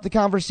to stop the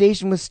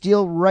conversation with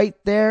Steele right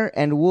there,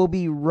 and we'll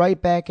be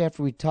right back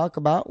after we talk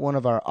about one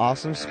of our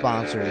awesome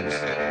sponsors.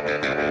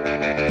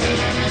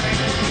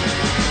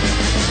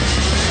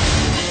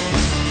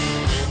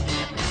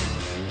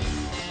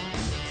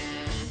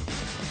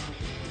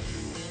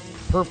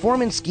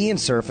 Performance Ski and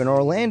Surf in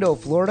Orlando,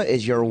 Florida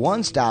is your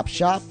one-stop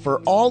shop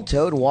for all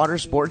Toad water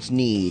sports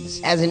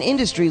needs. As an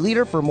industry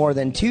leader for more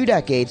than 2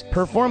 decades,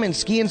 Performance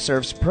Ski and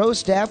Surf's pro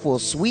staff will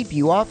sweep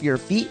you off your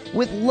feet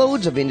with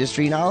loads of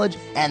industry knowledge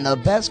and the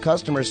best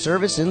customer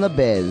service in the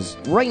biz.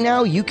 Right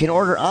now, you can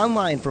order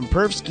online from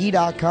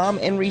perfski.com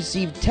and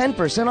receive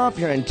 10% off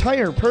your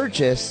entire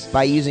purchase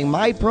by using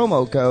my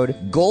promo code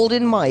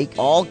GOLDENMIKE,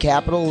 all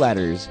capital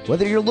letters.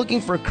 Whether you're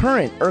looking for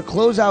current or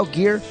closeout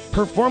gear,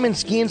 Performance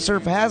Ski and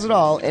Surf has it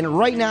all. And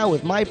right now,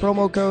 with my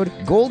promo code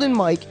Golden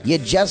Mike, you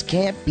just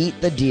can't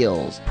beat the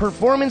deals.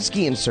 Performance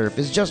Ski and Surf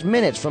is just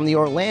minutes from the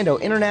Orlando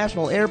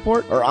International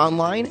Airport or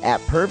online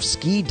at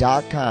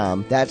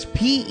perfski.com. That's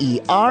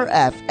PERFSKI.com.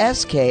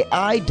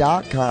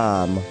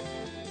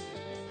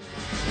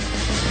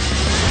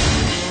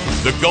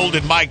 The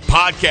Golden Mike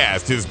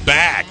Podcast is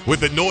back with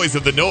the noise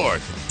of the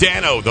North,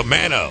 Dano the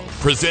Mano,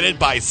 presented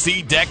by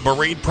Sea Deck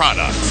Marine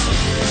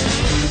Products.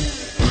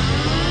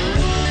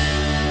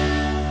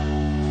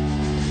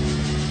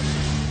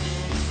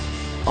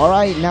 All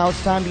right, now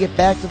it's time to get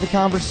back to the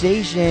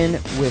conversation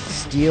with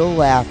Steele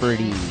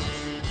Lafferty.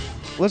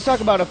 Let's talk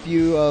about a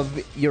few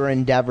of your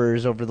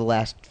endeavors over the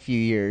last few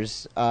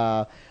years.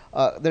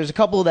 There's a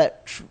couple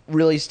that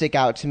really stick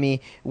out to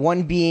me.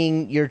 One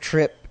being your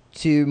trip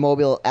to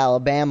Mobile,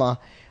 Alabama,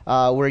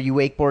 where you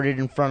wakeboarded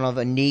in front of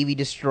a Navy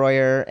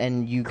destroyer,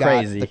 and you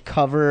got the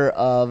cover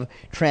of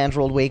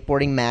Transworld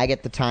Wakeboarding Mag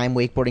at the time,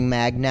 Wakeboarding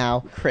Mag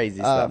now. Crazy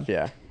stuff,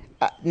 yeah.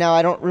 Now,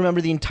 I don't remember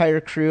the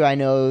entire crew. I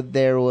know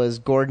there was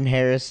Gordon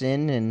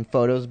Harrison and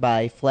photos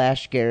by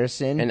Flash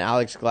Garrison. And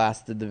Alex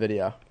Glass did the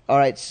video. All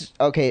right.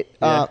 Okay.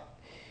 Yeah.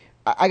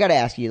 I got to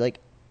ask you,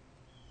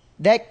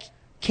 that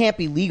can't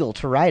be legal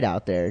to ride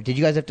out there. Did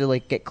you guys have to,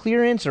 get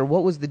clearance, or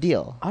what was the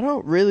deal? I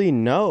don't really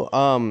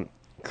know.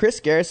 Chris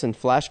Garrison,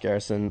 Flash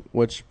Garrison,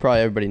 which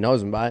probably everybody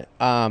knows him by,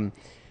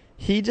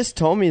 he just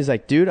told me, he's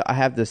like, dude, I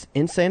have this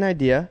insane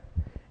idea.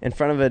 In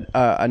front of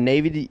a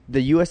Navy,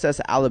 the USS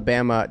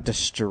Alabama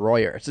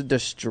destroyer. It's a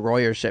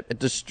destroyer ship. It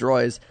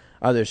destroys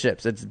other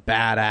ships. It's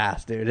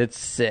badass, dude. It's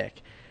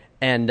sick.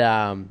 And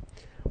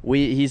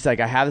he's like,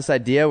 I have this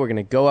idea. We're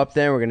gonna go up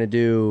there. We're gonna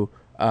do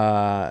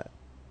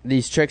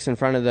these tricks in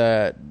front of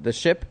the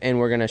ship, and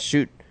we're gonna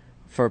shoot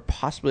for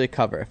possibly a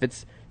cover. If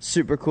it's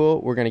super cool.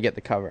 We're going to get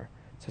the cover.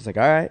 So I was like,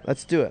 all right,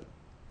 let's do it.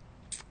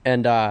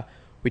 And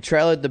we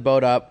trailered the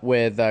boat up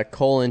with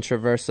Cole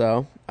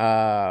Intraverso,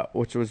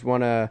 which was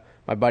one of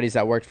my buddies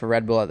that worked for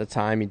Red Bull at the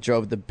time. He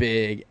drove the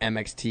big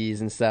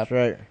MXTs and stuff.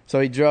 Right. So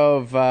he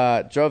drove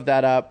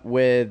that up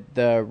with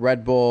the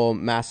Red Bull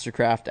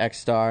Mastercraft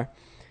X-Star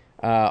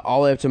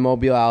all the way up to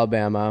Mobile,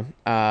 Alabama,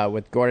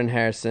 with Gordon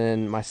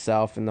Harrison,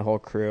 myself, and the whole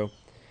crew.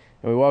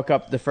 And we woke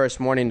up the first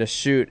morning to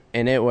shoot,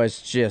 and it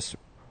was just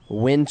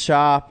wind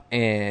chop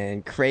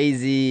and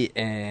crazy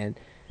and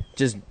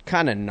just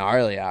kind of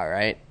gnarly out,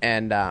 right?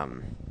 And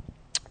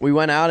we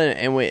went out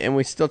and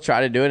we still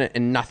tried to do it,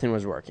 and nothing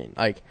was working.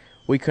 Like,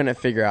 we couldn't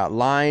figure out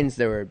lines.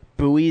 There were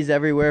buoys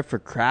everywhere for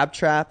crab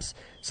traps.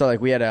 So,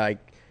 like, we had to,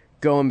 like,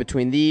 go in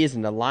between these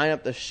and to line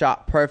up the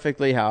shot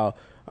perfectly how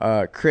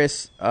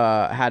Chris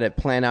had it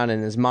planned out in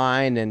his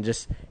mind, and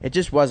it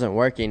just wasn't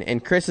working.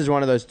 And Chris is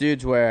one of those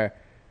dudes where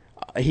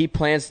he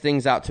plans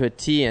things out to a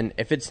T, and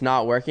if it's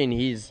not working,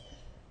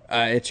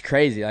 it's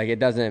crazy. Like, it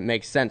doesn't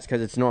make sense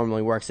because it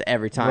normally works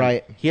every time.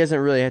 Right. He doesn't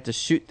really have to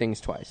shoot things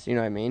twice. You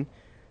know what I mean?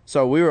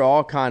 So we were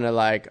all kind of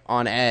like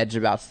on edge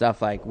about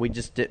stuff. Like, we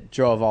just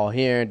drove all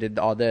here and did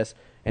all this,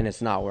 and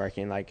it's not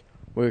working. Like,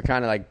 we were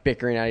kind of like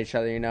bickering at each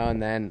other, you know.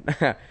 And then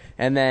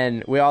and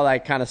then we all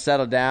like kind of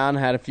settled down,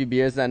 had a few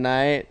beers that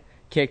night,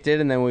 kicked it,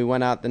 and then we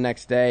went out the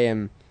next day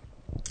and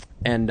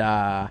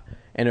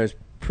it was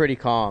pretty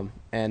calm.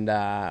 And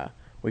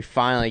we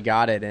finally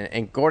got it.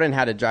 And Gordon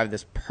had to drive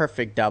this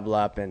perfect double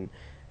up, and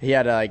he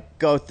had to like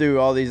go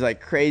through all these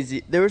like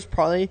crazy. There was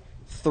probably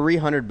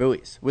 300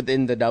 buoys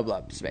within the double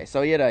up space,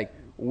 so he had to like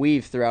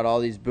weave throughout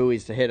all these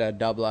buoys to hit a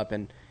double up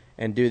and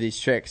do these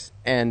tricks.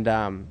 And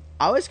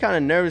I was kind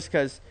of nervous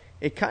because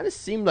it kind of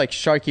seemed like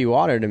sharky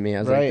water to me. I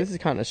was like, this is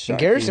kind of sharky. And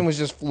Garrison was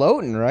just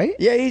floating, right?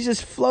 Yeah, he's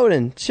just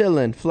floating,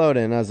 chilling,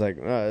 floating. I was like,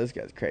 oh, this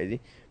guy's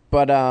crazy.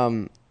 But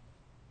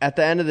at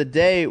the end of the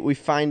day, we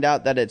find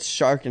out that it's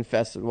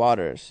shark-infested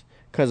waters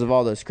because of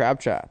all those crab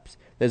traps.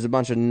 There's a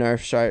bunch of Nerf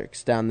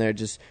sharks down there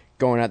just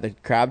going at the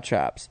crab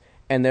traps.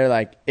 And they're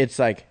like, it's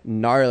like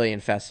gnarly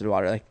infested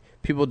water. Like,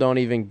 people don't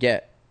even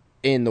get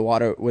in the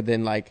water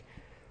within like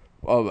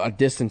a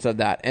distance of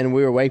that. And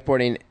we were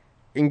wakeboarding.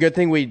 And good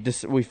thing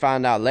we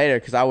found out later,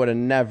 because I would have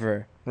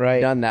never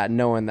done that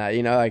knowing that.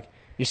 You know, like,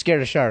 you're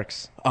scared of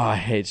sharks. Oh, I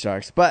hate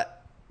sharks.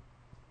 But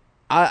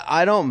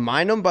I don't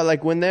mind them. But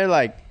like, when they're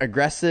like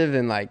aggressive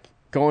and like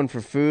going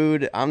for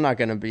food, I'm not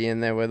gonna be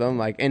in there with them.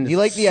 Like, in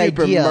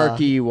super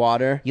murky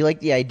water. You like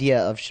the idea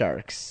of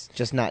sharks,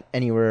 just not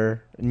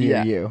anywhere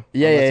near you.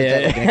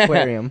 Yeah. Like an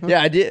aquarium.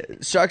 Yeah, I did.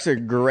 Sharks are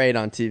great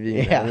on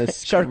TV. Yeah, man.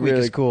 Shark Week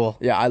is cool.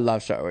 Yeah, I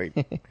love Shark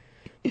Week.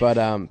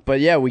 But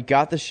yeah, we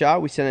got the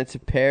shot. We sent it to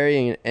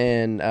Perry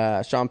and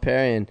Sean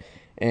Perry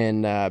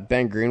and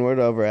Ben Greenwood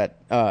over at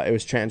it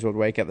was Transworld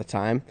Wake at the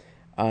time,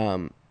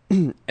 and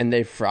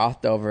they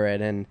frothed over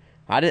it. And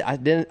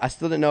I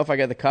still didn't know if I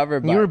got the cover.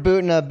 But you were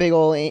booting a big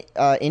old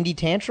Indy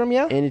Tantrum,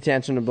 yeah. Indy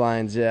Tantrum to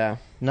blinds, yeah.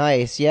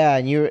 Nice, yeah.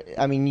 And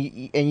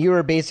you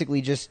were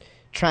basically just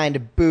trying to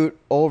boot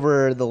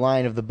over the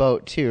line of the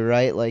boat too,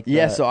 right? Like,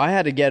 so I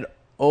had to get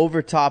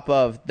over top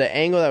of the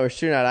angle that we're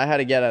shooting at. I had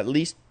to get at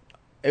least,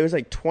 it was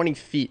like 20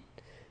 feet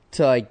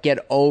to like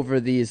get over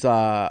these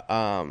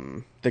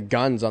the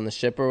guns on the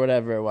ship or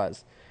whatever it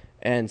was.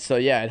 And so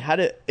yeah,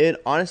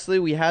 it honestly,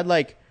 we had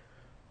like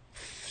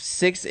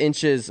 6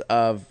 inches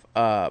of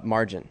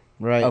margin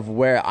of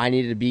where I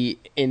needed to be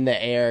in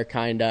the air,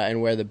 kinda,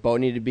 and where the boat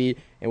needed to be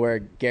and where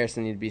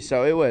Garrison needed to be.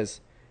 So it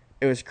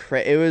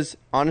was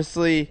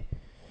honestly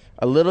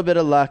a little bit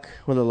of luck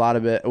with a lot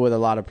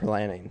of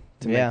planning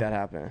to make that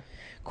happen.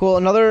 Cool.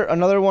 Another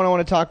one I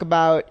want to talk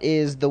about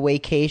is the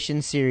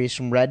Vacation series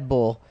from Red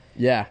Bull.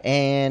 Yeah.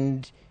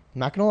 And I'm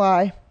not gonna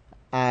lie,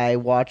 I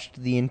watched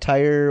the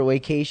entire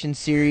Vacation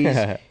series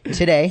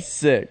today.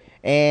 Sick.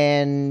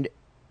 And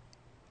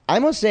I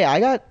must say,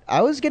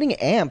 I was getting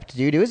amped,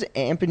 dude. It was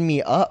amping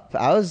me up.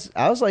 I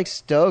was like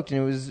stoked,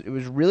 and it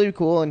was really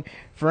cool. And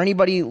for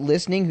anybody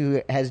listening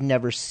who has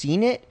never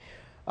seen it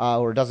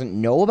or doesn't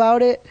know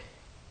about it,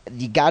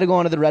 you got to go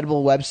onto the Red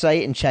Bull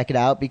website and check it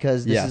out,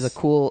 because this is a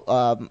cool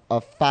a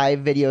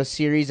 5-video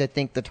series. I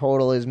think the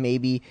total is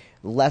maybe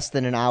less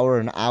than an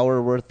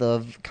hour worth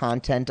of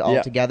content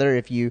altogether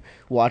if you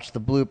watch the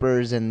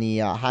bloopers and the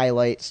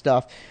highlight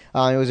stuff.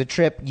 It was a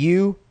trip.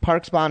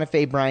 Parks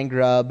Bonifay, Brian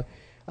Grubb,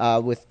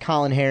 with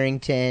Colin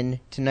Harrington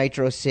to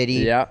Nitro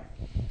City,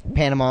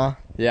 Panama.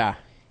 Yeah,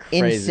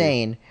 crazy.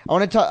 Insane. I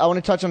want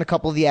to touch on a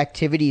couple of the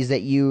activities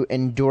that you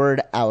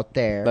endured out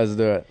there. Let's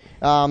do it.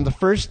 The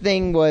first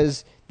thing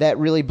that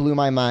really blew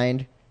my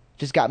mind,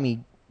 just got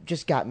me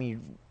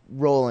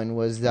rolling,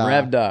 was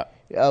revved up.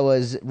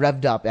 Was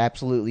revved up,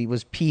 absolutely.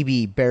 Was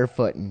PB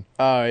barefooting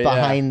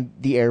behind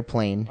the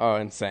airplane. Oh,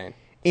 insane.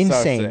 So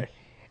sick.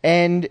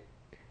 And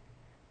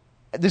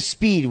the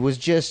speed was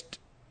just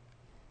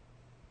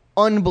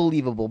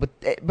unbelievable. But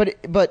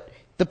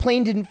the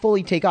plane didn't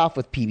fully take off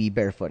with PB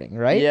barefooting,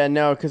 right? Yeah,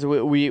 no, because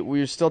we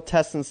were still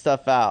testing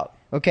stuff out.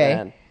 Okay.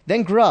 Man.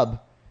 Then Grubb,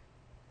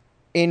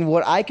 in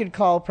what I could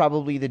call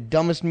probably the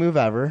dumbest move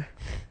ever,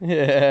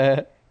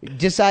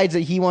 decides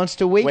that he wants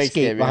to wake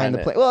skate behind the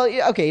it. plane. Well,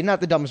 yeah, okay,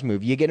 not the dumbest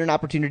move. You get an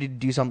opportunity to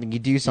do something, you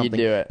do something.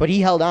 You do it. But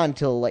he held on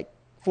till like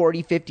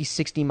 40, 50,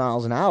 60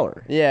 miles an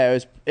hour. Yeah,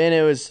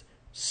 it was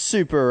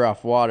super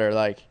rough water.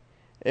 Like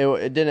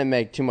it didn't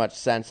make too much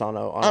sense on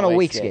a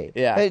wake skate.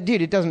 Yeah,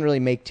 dude, it doesn't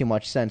really make too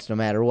much sense no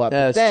matter what.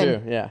 Yeah, but that's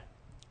then true. Yeah,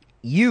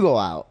 you go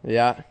out.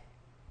 Yeah,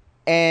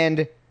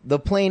 and the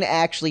plane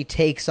actually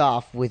takes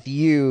off with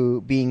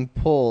you being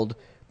pulled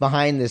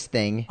behind this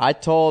thing. I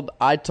told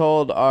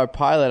our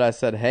pilot, I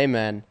said, "Hey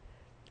man,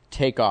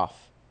 take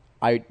off.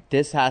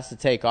 This has to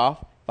take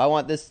off. If I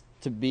want this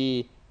to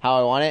be how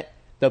I want it,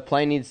 the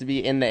plane needs to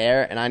be in the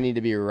air, and I need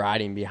to be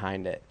riding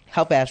behind it."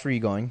 How fast were you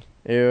going?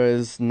 It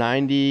was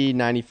 90,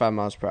 95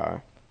 miles per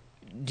hour.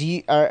 Do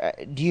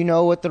you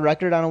know what the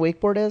record on a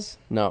wakeboard is?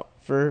 No.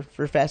 For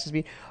fastest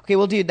speed? Okay,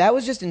 well, dude, that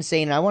was just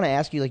insane. And I want to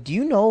ask you, like, do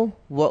you know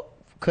what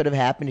could have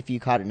happened if you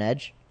caught an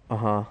edge?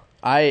 Uh-huh.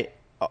 I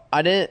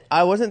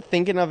wasn't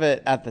thinking of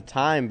it at the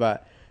time,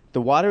 but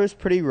the water was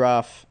pretty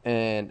rough,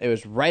 and it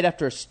was right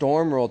after a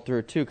storm rolled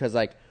through too, because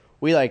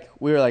we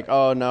were like,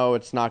 oh no,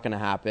 it's not gonna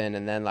happen,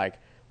 and then like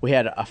we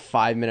had a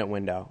 5-minute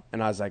window,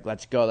 and I was like,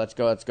 let's go.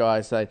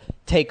 I said,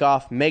 take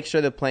off, make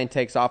sure the plane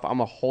takes off. I'm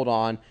gonna hold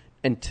on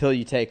until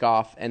you take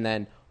off, and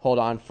then hold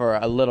on for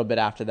a little bit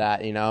after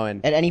that, you know.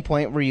 And at any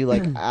point were you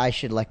like, I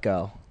should let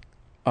go?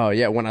 Oh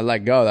yeah, when I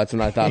let go, that's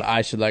when I thought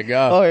I should let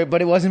go. Oh,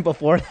 but it wasn't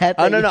before that.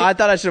 Oh no, I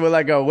thought I should have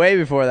let go way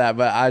before that,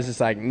 but I was just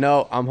like,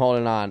 no, I'm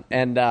holding on.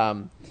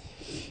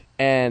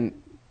 And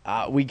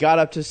we got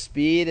up to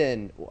speed,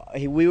 and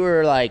we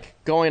were like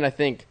going, I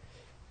think,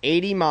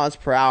 80 miles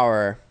per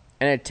hour,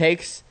 and it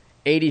takes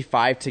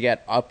 85 to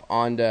get up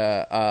onto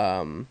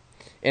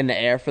in the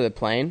air for the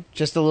plane.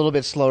 Just a little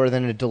bit slower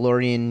than a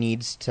DeLorean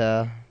needs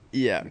to.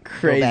 Yeah,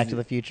 crazy. Go Back to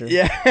the Future.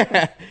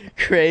 Yeah,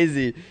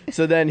 crazy.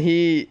 So then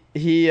he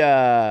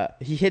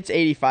hits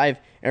 85,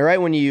 and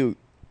right when you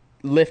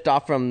lift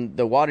off from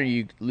the water,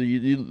 you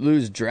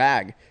lose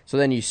drag. So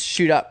then you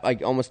shoot up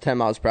like almost 10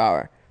 miles per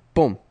hour.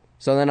 Boom.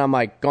 So then I'm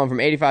like going from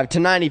 85 to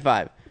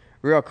 95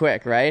 real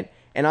quick, right?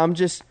 And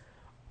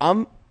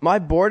my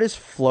board is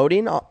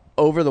floating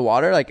over the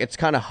water, like it's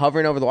kind of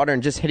hovering over the water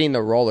and just hitting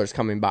the rollers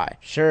coming by.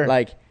 Sure.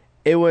 Like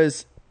it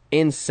was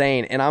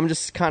insane, and I'm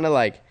just kind of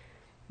like,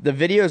 the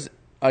video's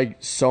like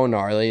so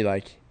gnarly.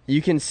 Like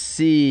you can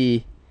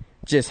see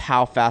just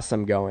how fast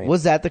I'm going.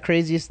 Was that the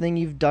craziest thing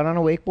you've done on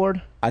a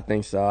wakeboard? I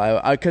think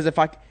so. Because if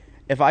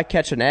I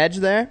catch an edge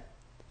there,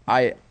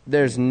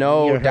 there's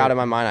no doubt in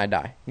my mind I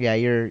die. Yeah,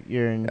 you're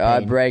in pain. I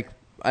break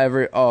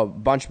a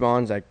bunch of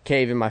bones. I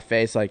cave in my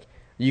face. Like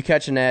you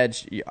catch an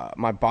edge,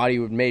 my body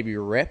would maybe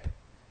rip,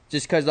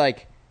 just because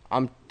like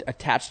I'm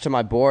attached to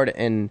my board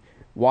and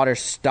water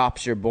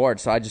stops your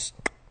board. So I just.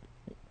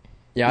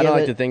 Yeah, I don't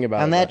like to think about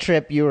it. On that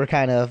trip, you were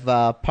kind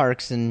of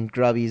Parks and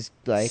Grubby's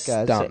like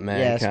stunt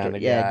man kind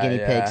of guy. Guinea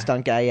pig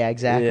stunt guy. Yeah,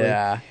 exactly.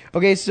 Yeah.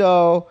 Okay,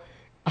 so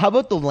how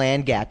about the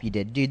land gap you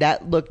did, dude?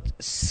 That looked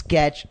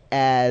sketch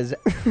as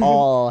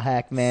all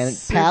heck, man.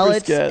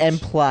 Pallets sketch. And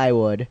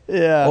plywood.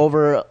 Yeah.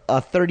 Over a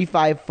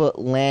 35-foot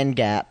land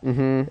gap,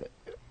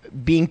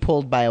 being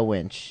pulled by a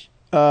winch.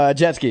 A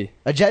jet ski.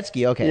 A jet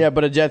ski. Okay. Yeah,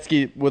 but a jet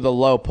ski with a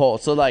low pole.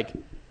 So like.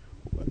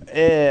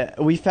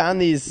 We found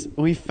these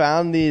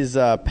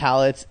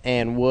pallets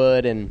and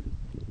wood and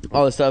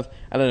all this stuff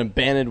at an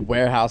abandoned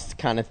warehouse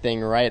kind of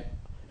thing, right?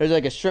 There's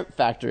like a shrimp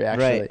factory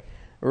actually,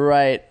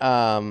 right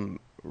on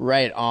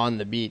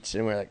the beach,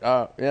 and we're like,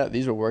 oh yeah,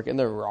 these will work, and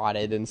they're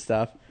rotted and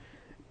stuff,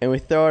 and we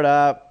throw it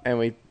up and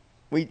we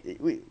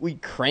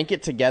crank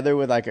it together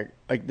with like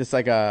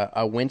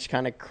a winch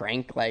kind of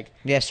crank, like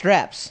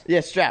straps.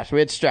 Yeah, straps. We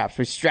had straps.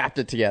 We strapped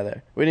it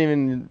together. We didn't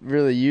even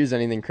really use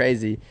anything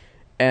crazy.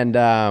 And,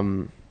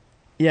 and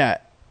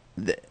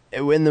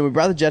then we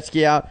brought the jet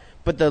ski out,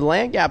 but the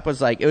land gap was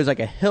like, it was like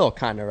a hill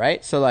kind of,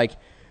 right? So like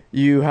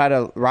you had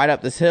to ride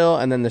up this hill,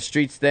 and then the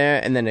street's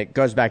there, and then it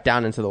goes back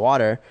down into the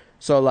water.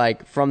 So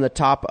like from the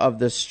top of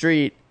the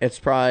street, it's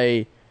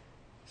probably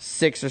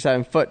 6 or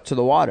 7 foot to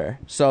the water.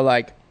 So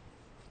like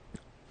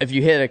if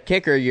you hit a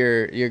kicker,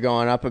 you're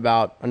going up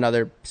about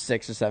another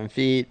 6 or 7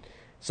 feet.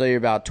 So you're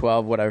about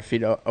 12, whatever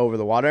feet over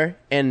the water.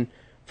 And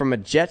from a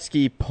jet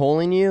ski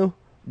pulling you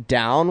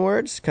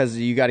downwards, because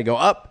you got to go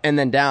up and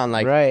then down,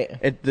 like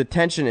the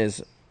tension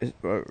is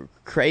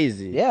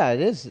crazy. Yeah,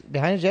 it is.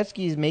 Behind a jet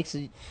ski makes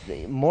it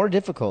more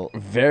difficult.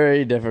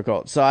 Very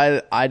difficult.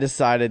 So I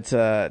decided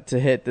to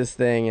hit this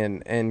thing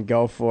and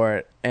go for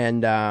it,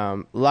 and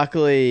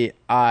luckily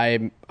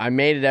I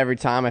made it every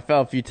time. I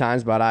fell a few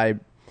times, but I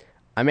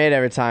made it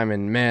every time,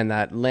 and man,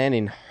 that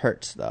landing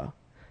hurts though.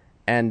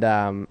 And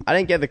I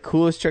didn't get the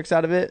coolest tricks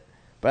out of it,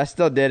 but I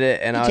still did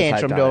it, and I was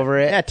tantrumed over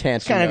it. Yeah, tantrumed.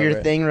 It's kind of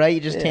your thing, right? You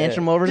just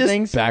tantrum over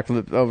things?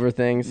 Backflip over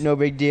things. No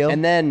big deal.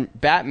 And then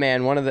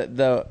Batman, one of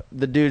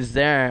the dudes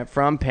there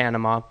from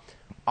Panama,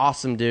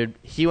 awesome dude,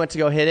 he went to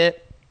go hit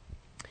it,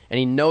 and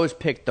he nose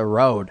picked the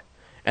road,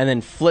 and then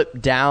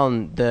flipped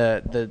down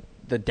the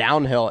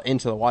downhill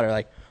into the water.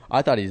 Like,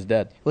 I thought he was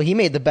dead. Well, he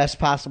made the best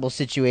possible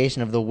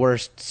situation of the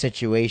worst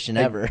situation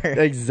ever.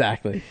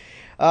 Exactly.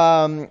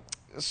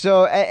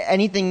 So,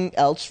 anything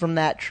else from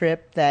that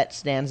trip that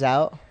stands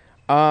out?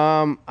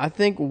 I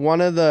think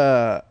one of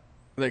the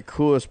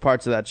coolest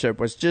parts of that trip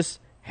was just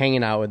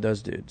hanging out with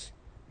those dudes,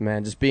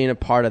 man. Just being a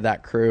part of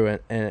that crew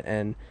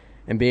and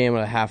being able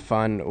to have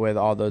fun with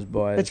all those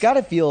boys. It's got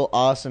to feel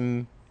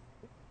awesome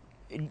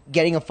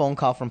getting a phone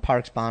call from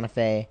Parks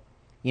Bonifay,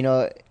 you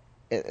know,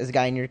 as a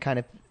guy in your kind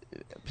of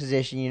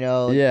position, you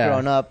know,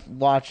 growing up,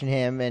 watching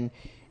him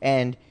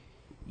and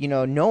you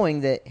know,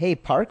 knowing that, hey,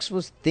 Parks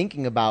was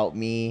thinking about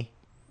me.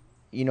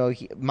 You know,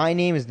 my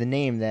name is the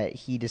name that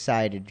he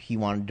decided he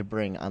wanted to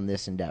bring on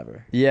this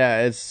endeavor.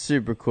 Yeah, it's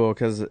super cool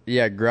because,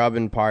 Grubb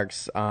and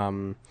Parks,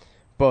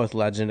 both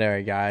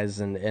legendary guys,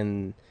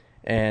 and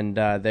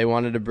they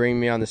wanted to bring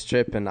me on this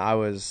trip, and I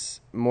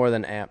was more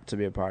than amped to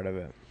be a part of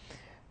it.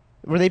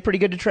 Were they pretty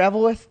good to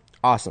travel with?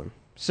 Awesome.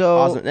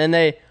 Awesome.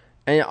 And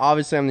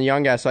obviously I'm the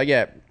young guy, so I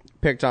get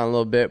picked on a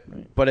little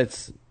bit, but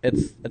it's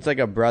like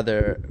a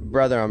brother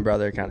on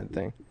brother kind of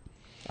thing.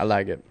 I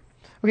like it.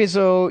 Okay,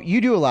 so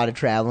you do a lot of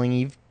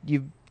traveling.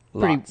 You've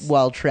pretty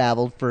well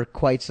traveled for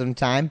quite some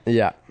time.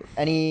 Yeah.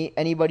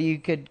 Anybody you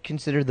could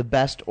consider the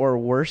best or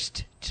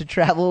worst to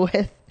travel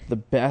with? The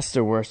best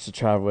or worst to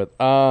travel with?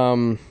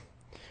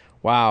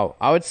 Wow.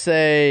 I would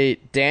say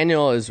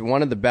Daniel is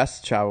one of the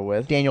best to travel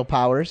with. Daniel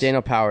Powers,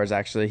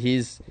 actually.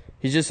 He's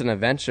just an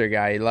adventure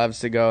guy. He loves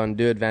to go and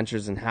do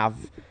adventures and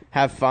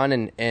have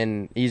fun,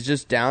 and he's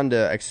just down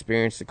to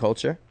experience the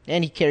culture.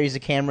 And he carries a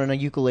camera and a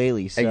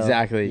ukulele, so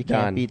exactly. You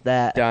can't beat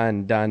that.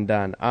 Done.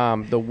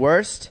 The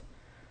worst,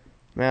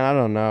 man, I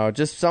don't know.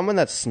 Just someone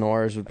that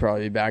snores would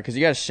probably be bad because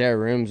you got to share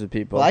rooms with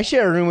people. Well, I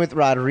share a room with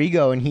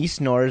Rodrigo, and he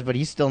snores, but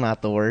he's still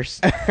not the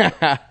worst.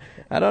 I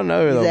don't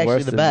know who the worst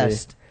actually the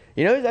best.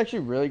 Be. You know who's actually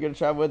really good to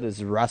travel with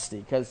is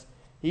Rusty, because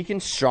he can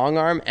strong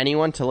arm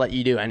anyone to let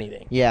you do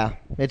anything. Yeah,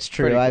 it's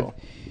true. Cool.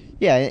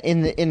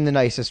 In the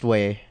nicest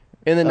way.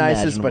 In the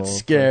nicest but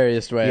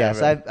scariest way.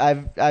 Yes,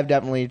 ever. I've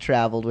definitely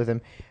traveled with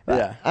him.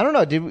 Yeah. I don't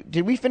know.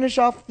 Did we finish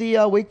off the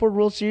Wakeboard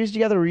World Series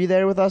together? Were you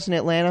there with us in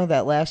Atlanta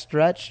that last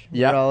stretch?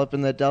 Yeah. We're all up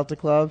in the Delta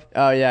Club.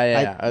 Oh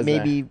yeah. I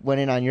maybe went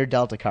in on your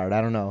Delta card.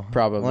 I don't know.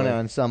 Probably went in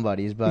on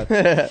somebody's, but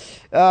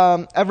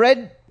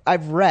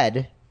I've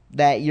read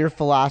that your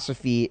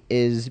philosophy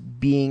is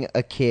being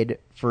a kid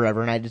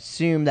forever, and I'd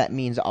assume that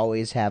means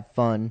always have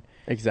fun.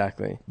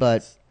 Exactly.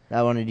 But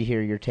I wanted to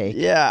hear your take.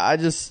 Yeah,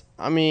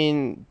 I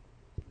mean,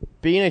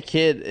 being a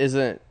kid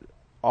isn't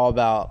all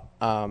about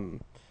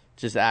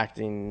just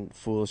acting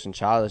foolish and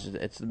childish.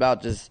 It's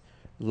about just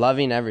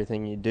loving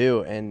everything you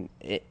do and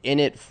in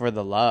it for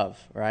the love,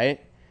 right?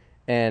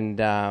 And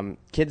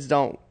kids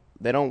don't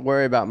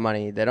worry about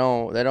money. They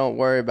don't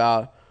worry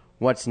about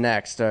what's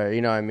next, or you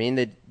know what I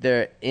mean.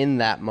 They're in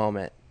that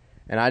moment,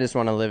 and I just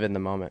want to live in the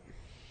moment.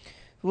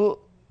 Well,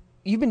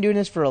 you've been doing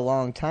this for a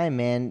long time,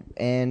 man,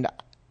 and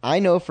I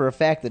know for a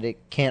fact that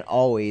it can't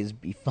always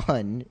be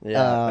fun.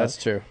 Yeah, that's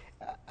true.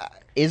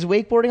 Is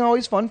wakeboarding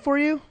always fun for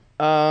you?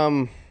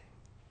 No.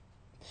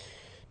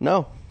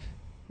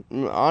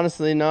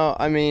 Honestly, no.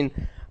 I mean,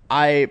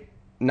 98%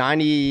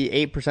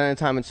 of the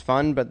time it's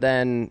fun, but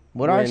then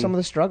what are some of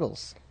the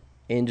struggles?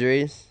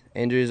 Injuries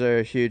are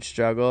a huge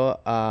struggle.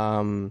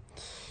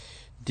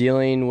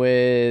 Dealing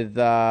with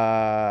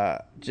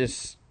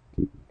just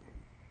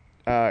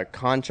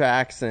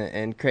contracts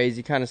and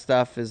crazy kind of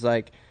stuff is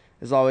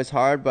always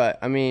hard. But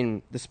I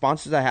mean, the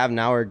sponsors I have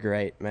now are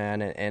great,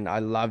 man, and I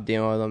love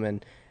dealing with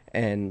them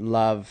and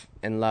love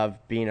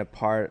being a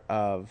part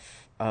of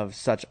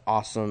such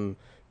awesome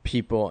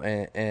people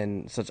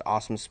and such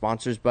awesome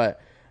sponsors.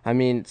 But I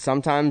mean,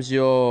 sometimes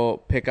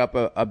you'll pick up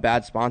a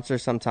bad sponsor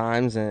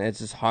sometimes, and it's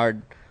just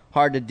hard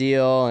to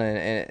deal,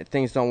 and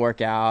things don't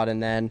work out,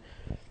 and then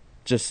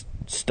just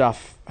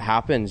stuff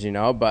happens, you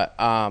know. But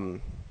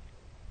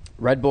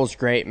Red Bull's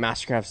great,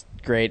 Mastercraft's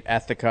great,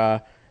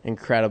 Ethica,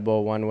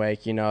 incredible, One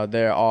Wake, you know,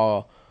 they're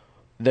all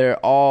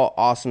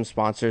awesome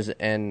sponsors,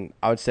 and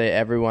I would say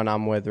everyone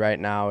I'm with right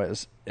now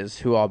is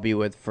who I'll be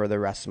with for the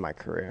rest of my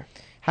career.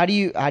 How do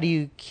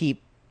you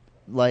keep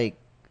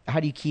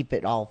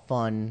it all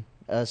fun,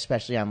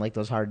 especially on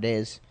those hard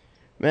days?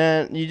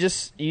 Man, you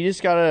just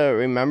gotta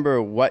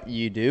remember what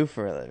you do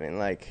for a living.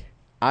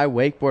 I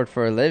wakeboard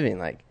for a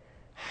living.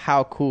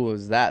 How cool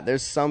is that?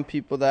 There's some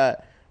people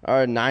that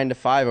are 9 to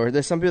 5, or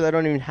there's some people that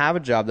don't even have a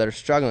job that are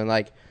struggling.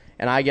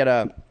 And I get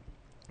to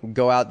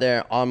go out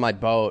there on my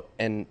boat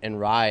and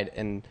ride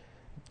and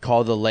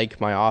call the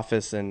lake my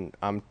office. And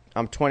I'm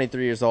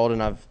 23 years old,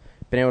 and I've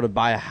been able to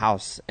buy a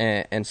house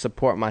and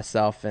support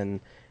myself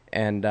and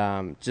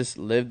just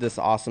live this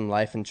awesome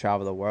life and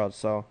travel the world.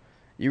 So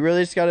you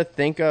really just got to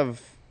think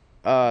of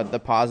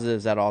the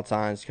positives at all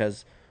times,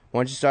 because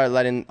once you start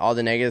letting all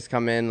the negatives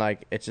come in,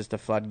 it's just a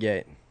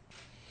floodgate.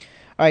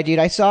 All right, dude,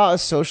 I saw a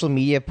social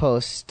media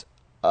post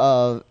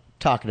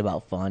talking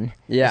about fun.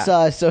 Yeah. I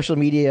saw a social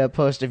media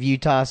post of you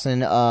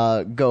tossing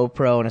a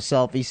GoPro and a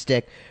selfie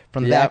stick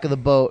from the back of the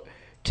boat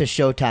to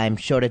Showtime,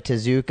 Shota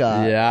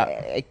Tezuka. Yeah.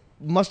 It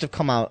must have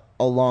come out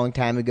a long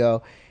time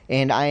ago,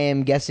 and I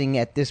am guessing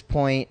at this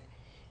point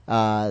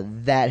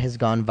that has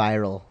gone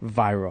viral.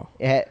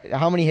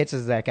 How many hits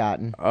has that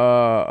gotten?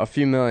 A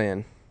few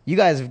million. You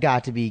guys have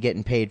got to be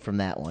getting paid from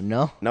that one,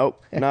 no?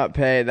 Nope, not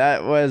paid.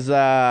 That was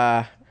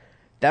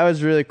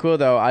really cool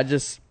though.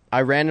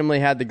 I randomly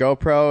had the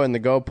GoPro and the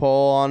Go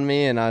pole on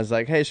me, and I was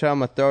like, "Hey, Sean, I'm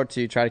gonna throw it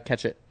to you. Try to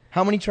catch it."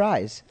 How many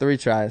tries? 3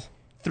 tries.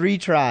 3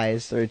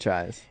 tries. 3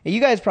 tries. You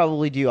guys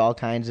probably do all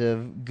kinds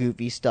of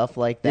goofy stuff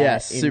like that.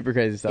 Yes, super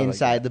crazy stuff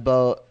inside like that. the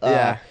boat.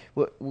 Yeah.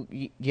 Do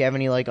you have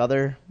any like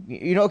other?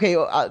 Okay.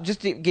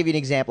 Just to give you an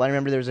example, I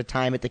remember there was a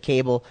time at the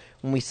cable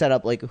when we set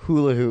up like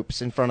hula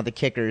hoops in front of the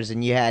kickers,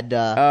 and you had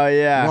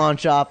to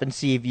launch off and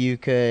see if you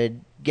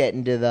could get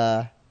into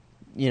the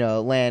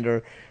land,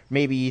 or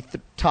maybe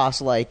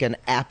toss like an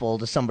apple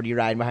to somebody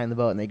riding behind the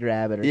boat and they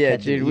grab it. Or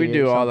catch it we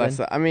do all that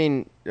stuff. I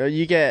mean,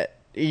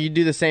 you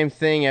do the same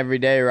thing every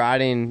day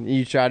riding.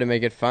 You try to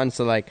make it fun.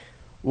 So like,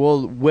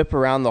 we'll whip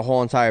around the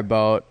whole entire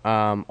boat.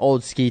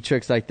 Old ski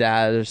tricks like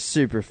that are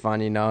super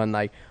fun, and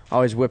like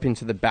always whipping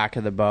to the back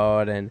of the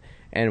boat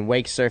and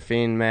wake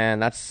surfing. Man,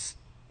 that's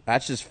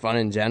just fun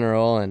in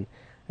general.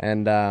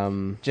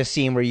 And just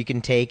seeing where you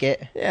can take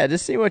it. Yeah,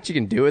 just seeing what you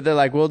can do with it.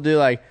 Like we'll do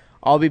like,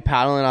 I'll be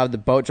paddling. I'll have the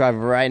boat drive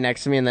right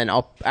next to me, and then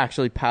I'll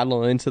actually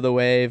paddle into the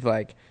wave.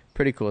 Like,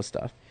 pretty cool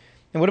stuff.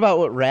 And what about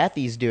what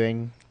Rathy's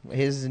doing?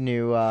 His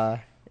new, have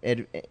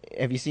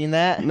you seen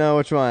that? No,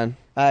 which one?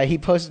 He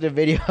posted a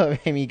video of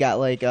him. He got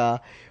like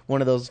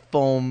one of those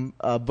foam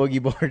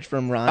boogie boards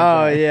from Ron.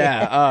 Oh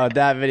yeah. Oh,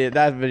 that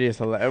video is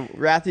hilarious.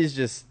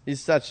 Rathy's he's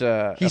such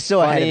a he's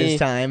so funny, ahead of his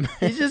time.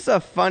 He's just a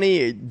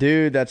funny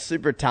dude that's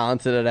super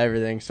talented at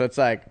everything. So it's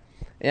like,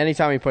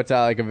 anytime he puts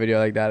out like a video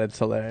like that, it's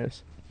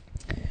hilarious.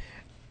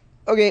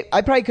 Okay,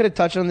 I probably could have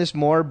touched on this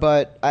more,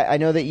 but I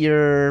know that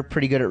you're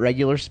pretty good at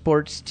regular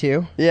sports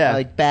too. Yeah.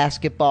 Like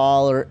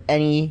basketball or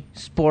any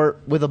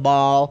sport with a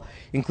ball,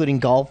 including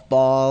golf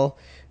ball.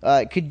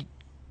 Could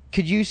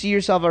you see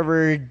yourself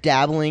ever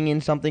dabbling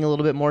in something a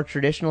little bit more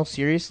traditional,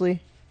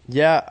 seriously?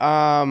 Yeah,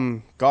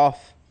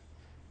 golf.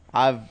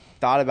 I've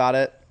thought about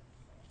it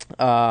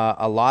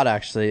a lot,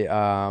 actually.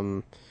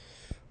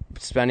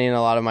 Spending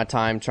a lot of my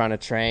time trying to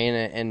train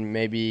and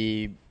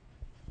maybe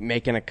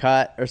making a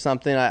cut or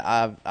something.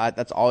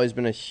 That's always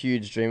been a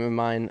huge dream of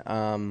mine.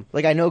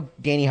 Like, I know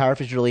Danny Harf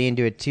is really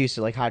into it too,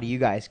 so like, how do you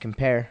guys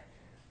compare?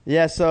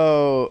 Yeah,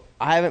 so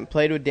I haven't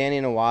played with Danny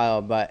in a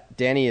while, but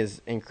Danny is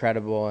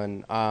incredible,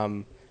 and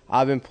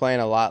I've been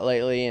playing a lot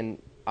lately,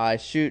 and I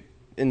shoot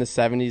in the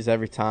 70s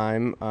every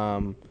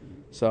time,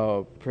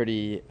 so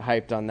pretty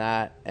hyped on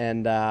that.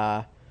 And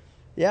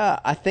yeah,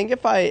 I think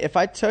if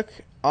I took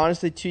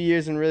honestly 2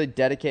 years and really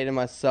dedicated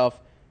myself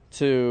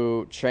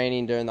to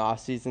training during the off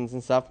seasons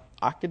and stuff,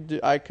 I could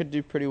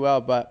do pretty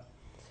well, but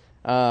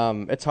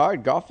it's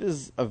hard. Golf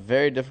is a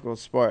very difficult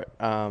sport.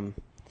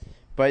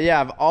 But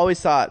yeah, I've always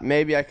thought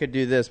maybe I could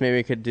do this, maybe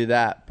I could do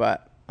that.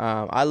 But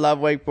I love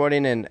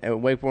wakeboarding, and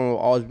wakeboarding will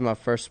always be my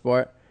first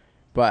sport.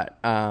 But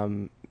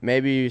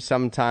maybe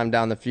sometime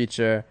down the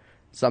future,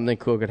 something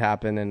cool could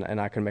happen,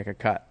 and I can make a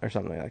cut or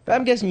something like that.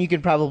 I'm guessing you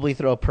could probably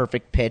throw a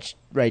perfect pitch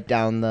right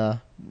down the,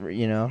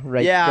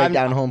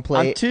 down home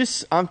plate.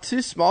 I'm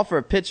too small for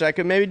a pitch. I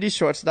could maybe do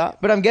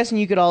shortstop. But I'm guessing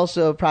you could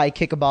also probably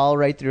kick a ball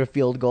right through a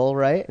field goal,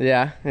 right?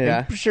 Yeah.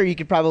 I'm sure you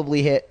could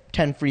probably hit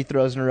 10 free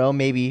throws in a row,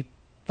 maybe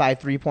 5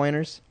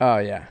 3-pointers. Oh,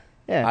 yeah.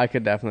 Yeah. I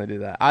could definitely do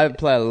that. I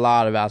play a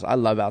lot of basketball. I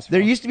love basketball.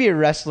 There used to be a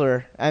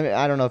wrestler.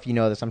 I don't know if you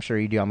know this. I'm sure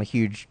you do. I'm a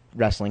huge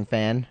wrestling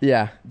fan.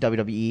 Yeah.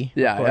 WWE.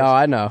 Yeah. Oh,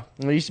 I know.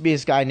 There used to be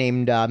this guy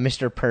named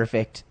Mr.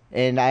 Perfect.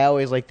 And I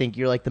always think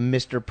you're like the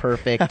Mr.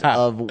 Perfect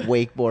of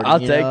wakeboarding. I'll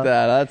take that.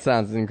 That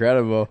sounds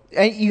incredible.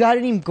 And you got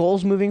any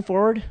goals moving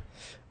forward?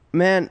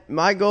 Man,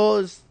 my goal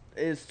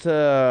is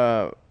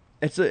to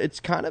it's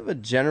kind of a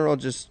general,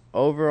 just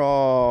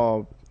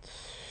overall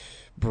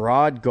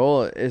broad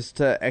goal is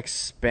to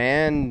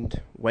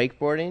expand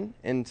wakeboarding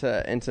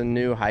into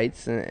new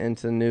heights and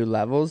into new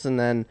levels, and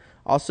then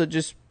also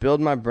just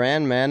build my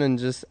brand, man, and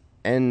just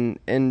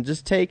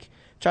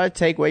try to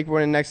take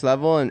wakeboarding next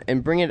level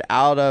and bring it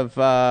out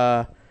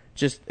of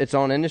just its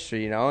own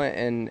industry,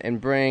 and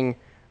bring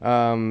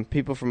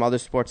people from other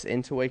sports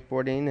into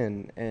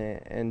wakeboarding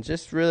and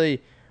just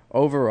really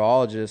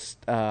overall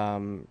just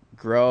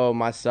grow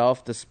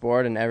myself, the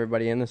sport, and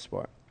everybody in the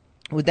sport.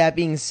 With that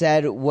being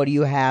said, what do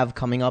you have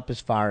coming up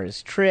as far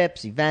as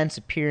trips, events,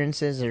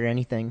 appearances, or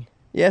anything?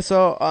 Yeah,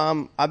 so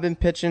I've been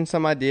pitching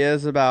some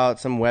ideas about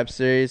some web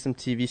series, some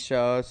TV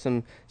shows,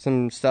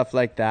 some stuff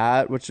like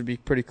that, which would be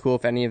pretty cool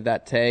if any of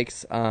that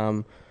takes.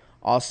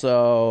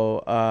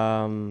 Also,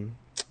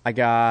 I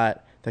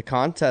got the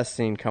contest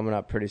scene coming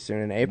up pretty soon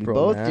in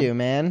April. We both do,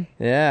 man.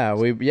 Yeah,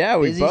 we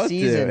both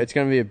season. do. It's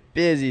going to be a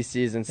busy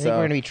season. I think we're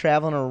going to be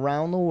traveling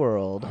around the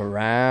world.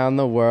 Around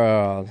the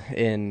world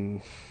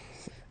in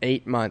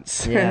 8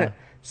 months. Yeah.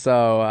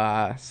 So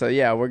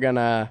yeah,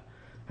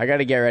 I got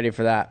to get ready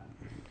for that.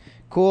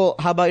 Cool.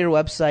 How about your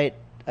website?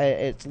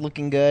 It's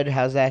looking good.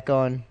 How's that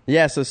going?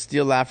 Yeah, so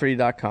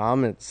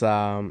steellafferty.com. It's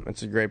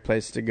a great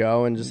place to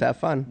go and just have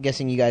fun.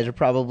 Guessing you guys are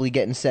probably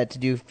getting set to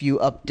do a few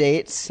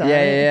updates.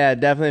 Yeah,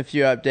 definitely a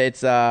few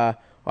updates.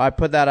 Well, I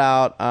put that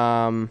out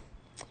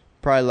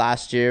probably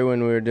last year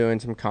when we were doing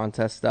some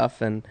contest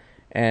stuff, and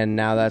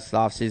now that's the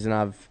off season.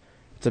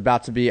 It's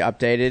about to be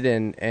updated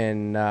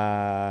and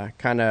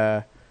kind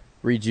of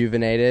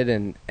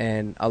rejuvenated,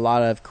 and a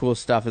lot of cool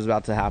stuff is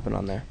about to happen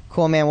on there.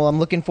 Cool, man. Well, I'm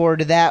looking forward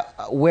to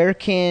that. Where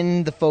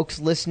can the folks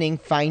listening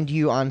find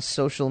you on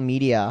social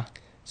media?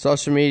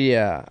 Social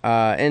media,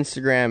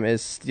 Instagram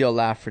is Steel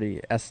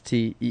Lafferty,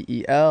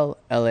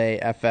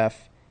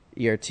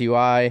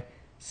 SteelLafferty.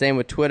 Same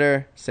with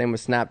Twitter, same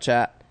with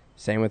Snapchat,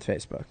 same with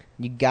Facebook.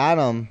 You got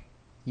them.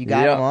 You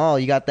got them all.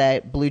 You got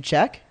that blue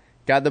check?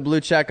 Got the blue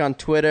check on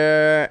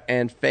Twitter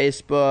and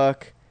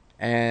Facebook,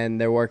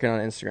 and they're working on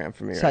Instagram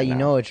for me That's right now. how you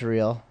know it's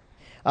real.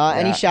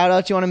 Any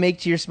shout-outs you want to make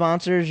to your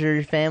sponsors or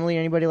your family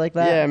or anybody like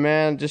that? Yeah,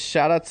 man. Just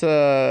shout out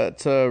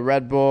to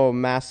Red Bull,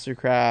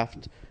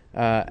 Mastercraft,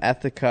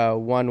 Ethica,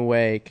 One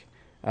Wake,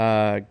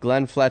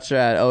 Glenn Fletcher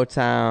at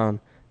O-Town.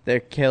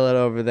 They're killing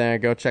over there.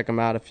 Go check them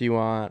out if you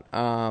want.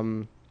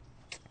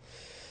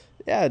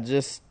 Yeah,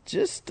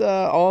 just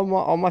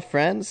all my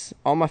friends,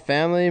 all my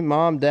family,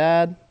 mom,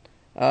 dad,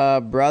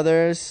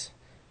 brothers.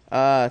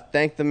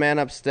 Thank the man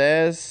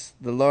upstairs,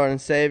 the Lord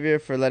and Savior,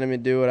 for letting me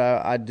do what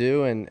I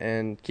do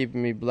and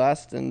keeping me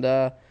blessed. And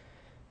yeah,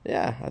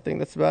 I think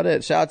that's about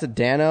it. Shout out to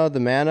Dano, the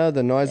Mano,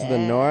 the Noise of the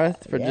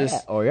North, for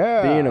just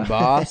being a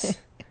boss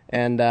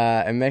and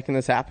making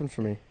this happen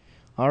for me.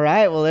 All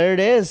right, well, there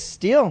it is.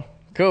 Steel.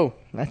 Cool.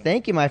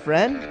 Thank you, my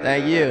friend.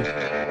 Thank you.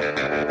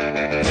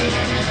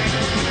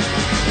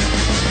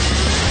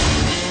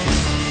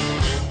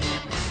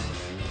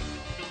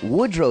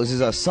 Woodrow's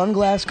is a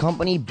sunglass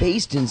company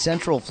based in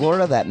Central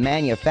Florida that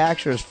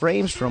manufactures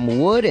frames from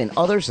wood and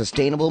other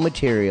sustainable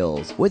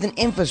materials. With an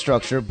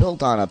infrastructure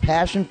built on a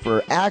passion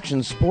for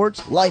action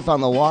sports, life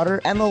on the water,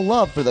 and the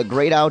love for the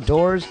great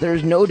outdoors,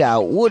 there's no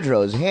doubt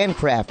Woodrow's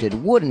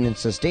handcrafted wooden and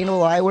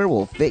sustainable eyewear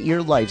will fit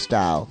your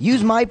lifestyle.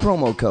 Use my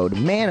promo code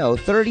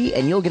MANO30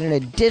 and you'll get an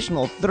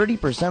additional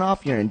 30%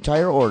 off your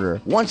entire order.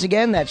 Once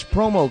again, that's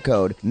promo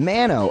code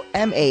MANO,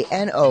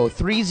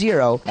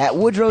 MANO30 at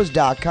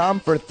woodrows.com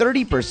for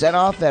 30%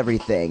 off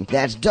everything.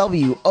 That's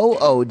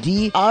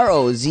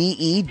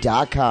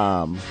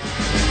WOODROZE.com.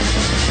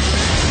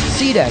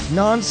 SeaDek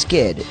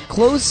Non-Skid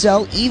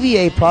closed-cell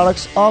EVA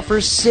products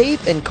offer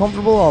safe and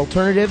comfortable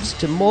alternatives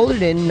to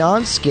molded-in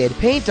non-skid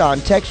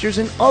paint-on textures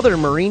and other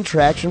marine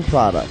traction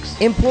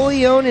products.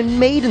 Employee-owned and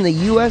made in the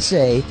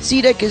USA,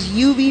 SeaDek is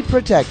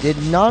UV-protected,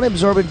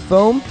 non-absorbent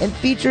foam and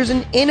features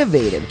an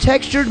innovative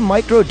textured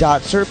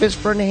micro-dot surface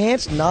for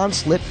enhanced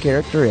non-slip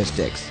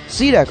characteristics.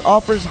 SeaDek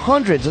offers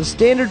hundreds of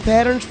standard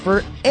patterns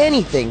for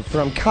anything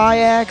from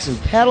kayaks and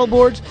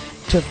paddleboards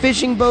to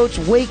fishing boats,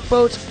 wake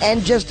boats,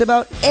 and just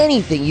about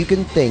anything you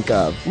can think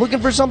of. Looking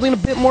for something a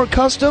bit more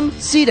custom?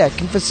 SeaDek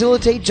can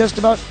facilitate just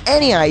about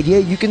any idea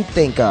you can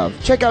think of.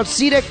 Check out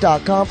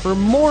SeaDek.com for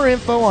more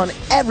info on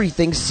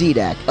everything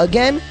SeaDek.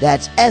 Again,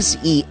 that's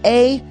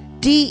SeaDek.com.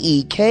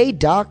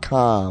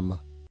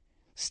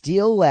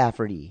 Steel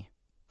Lafferty,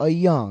 a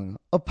young,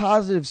 a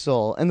positive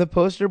soul, and the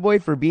poster boy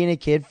for being a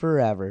kid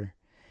forever.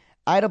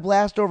 I had a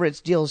blast over at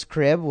Steel's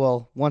crib,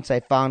 well, once I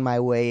found my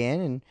way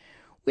in, and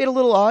we had a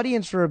little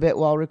audience for a bit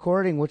while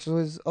recording, which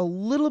was a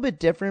little bit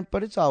different,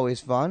 but it's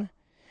always fun.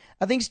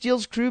 I think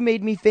Steel's crew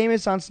made me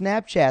famous on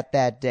Snapchat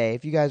that day.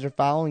 If you guys are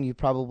following, you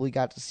probably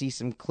got to see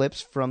some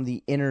clips from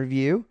the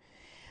interview.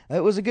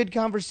 It was a good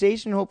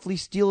conversation. Hopefully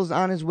Steel is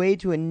on his way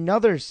to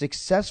another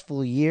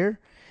successful year.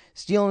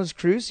 Steel and his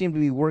crew seem to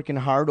be working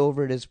hard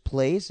over at his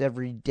place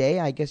every day.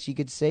 I guess you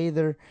could say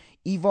they're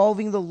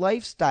evolving the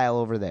lifestyle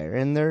over there,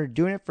 and they're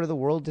doing it for the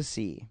world to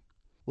see.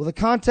 Well, the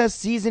contest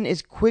season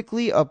is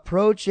quickly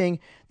approaching.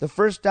 The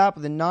first stop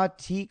of the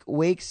Nautique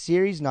Wake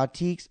Series,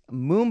 Nautique's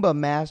Moomba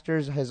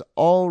Masters, has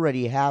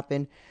already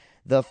happened.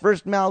 The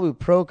first Malibu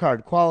Pro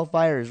Card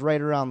qualifier is right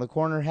around the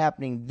corner,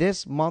 happening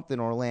this month in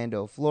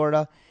Orlando,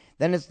 Florida.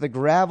 Then it's the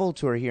Gravel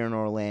Tour here in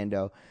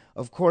Orlando.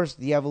 Of course,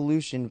 the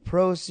Evolution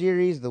Pro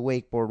Series, the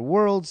Wakeboard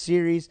World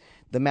Series,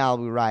 the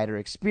Malibu Rider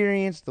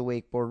Experience, the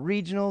Wakeboard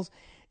Regionals.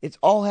 It's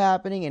all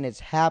happening, and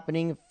it's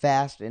happening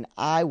fast, and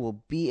I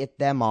will be at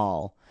them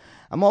all.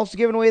 I'm also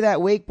giving away that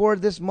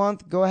wakeboard this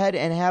month. Go ahead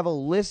and have a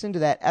listen to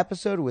that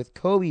episode with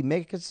Kobe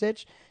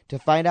Mikasic to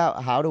find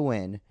out how to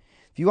win.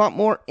 If you want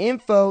more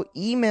info,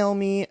 email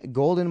me,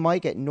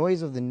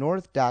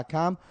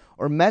 goldenmike@noiseofthenorth.com,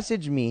 or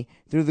message me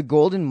through the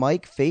Golden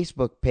Mike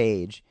Facebook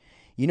page.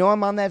 You know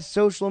I'm on that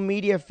social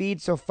media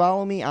feed, so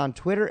follow me on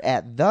Twitter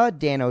at the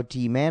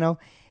DanoTMano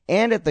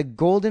and at the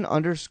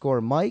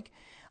Golden_Mike.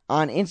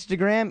 On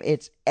Instagram,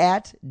 it's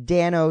at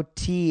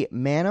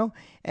DanoTMano.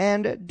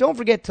 And don't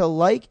forget to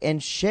like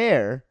and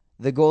share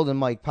the Golden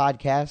Mike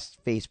Podcast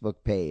Facebook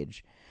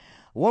page.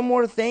 One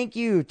more thank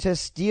you to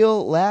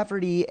Steel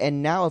Lafferty,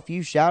 and now a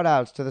few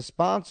shout-outs to the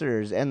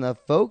sponsors and the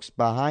folks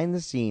behind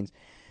the scenes.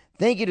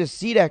 Thank you to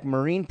SeaDek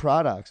Marine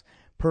Products,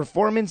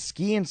 Performance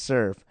Ski and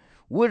Surf,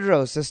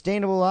 Woodrow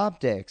Sustainable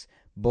Optics,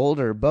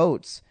 Boulder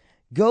Boats,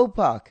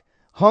 GoPuck,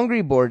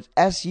 Hungry Boards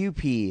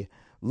SUP,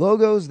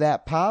 Logos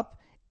That Pop,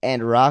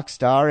 and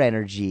Rockstar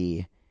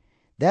Energy.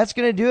 That's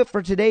going to do it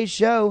for today's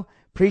show.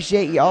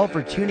 Appreciate you all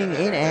for tuning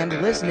in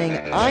and listening.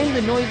 I'm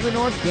the Noise of the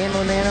North, Dan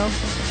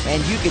Lamano,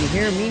 and you can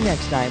hear me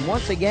next time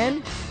once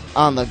again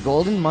on the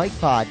Golden Mike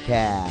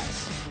Podcast.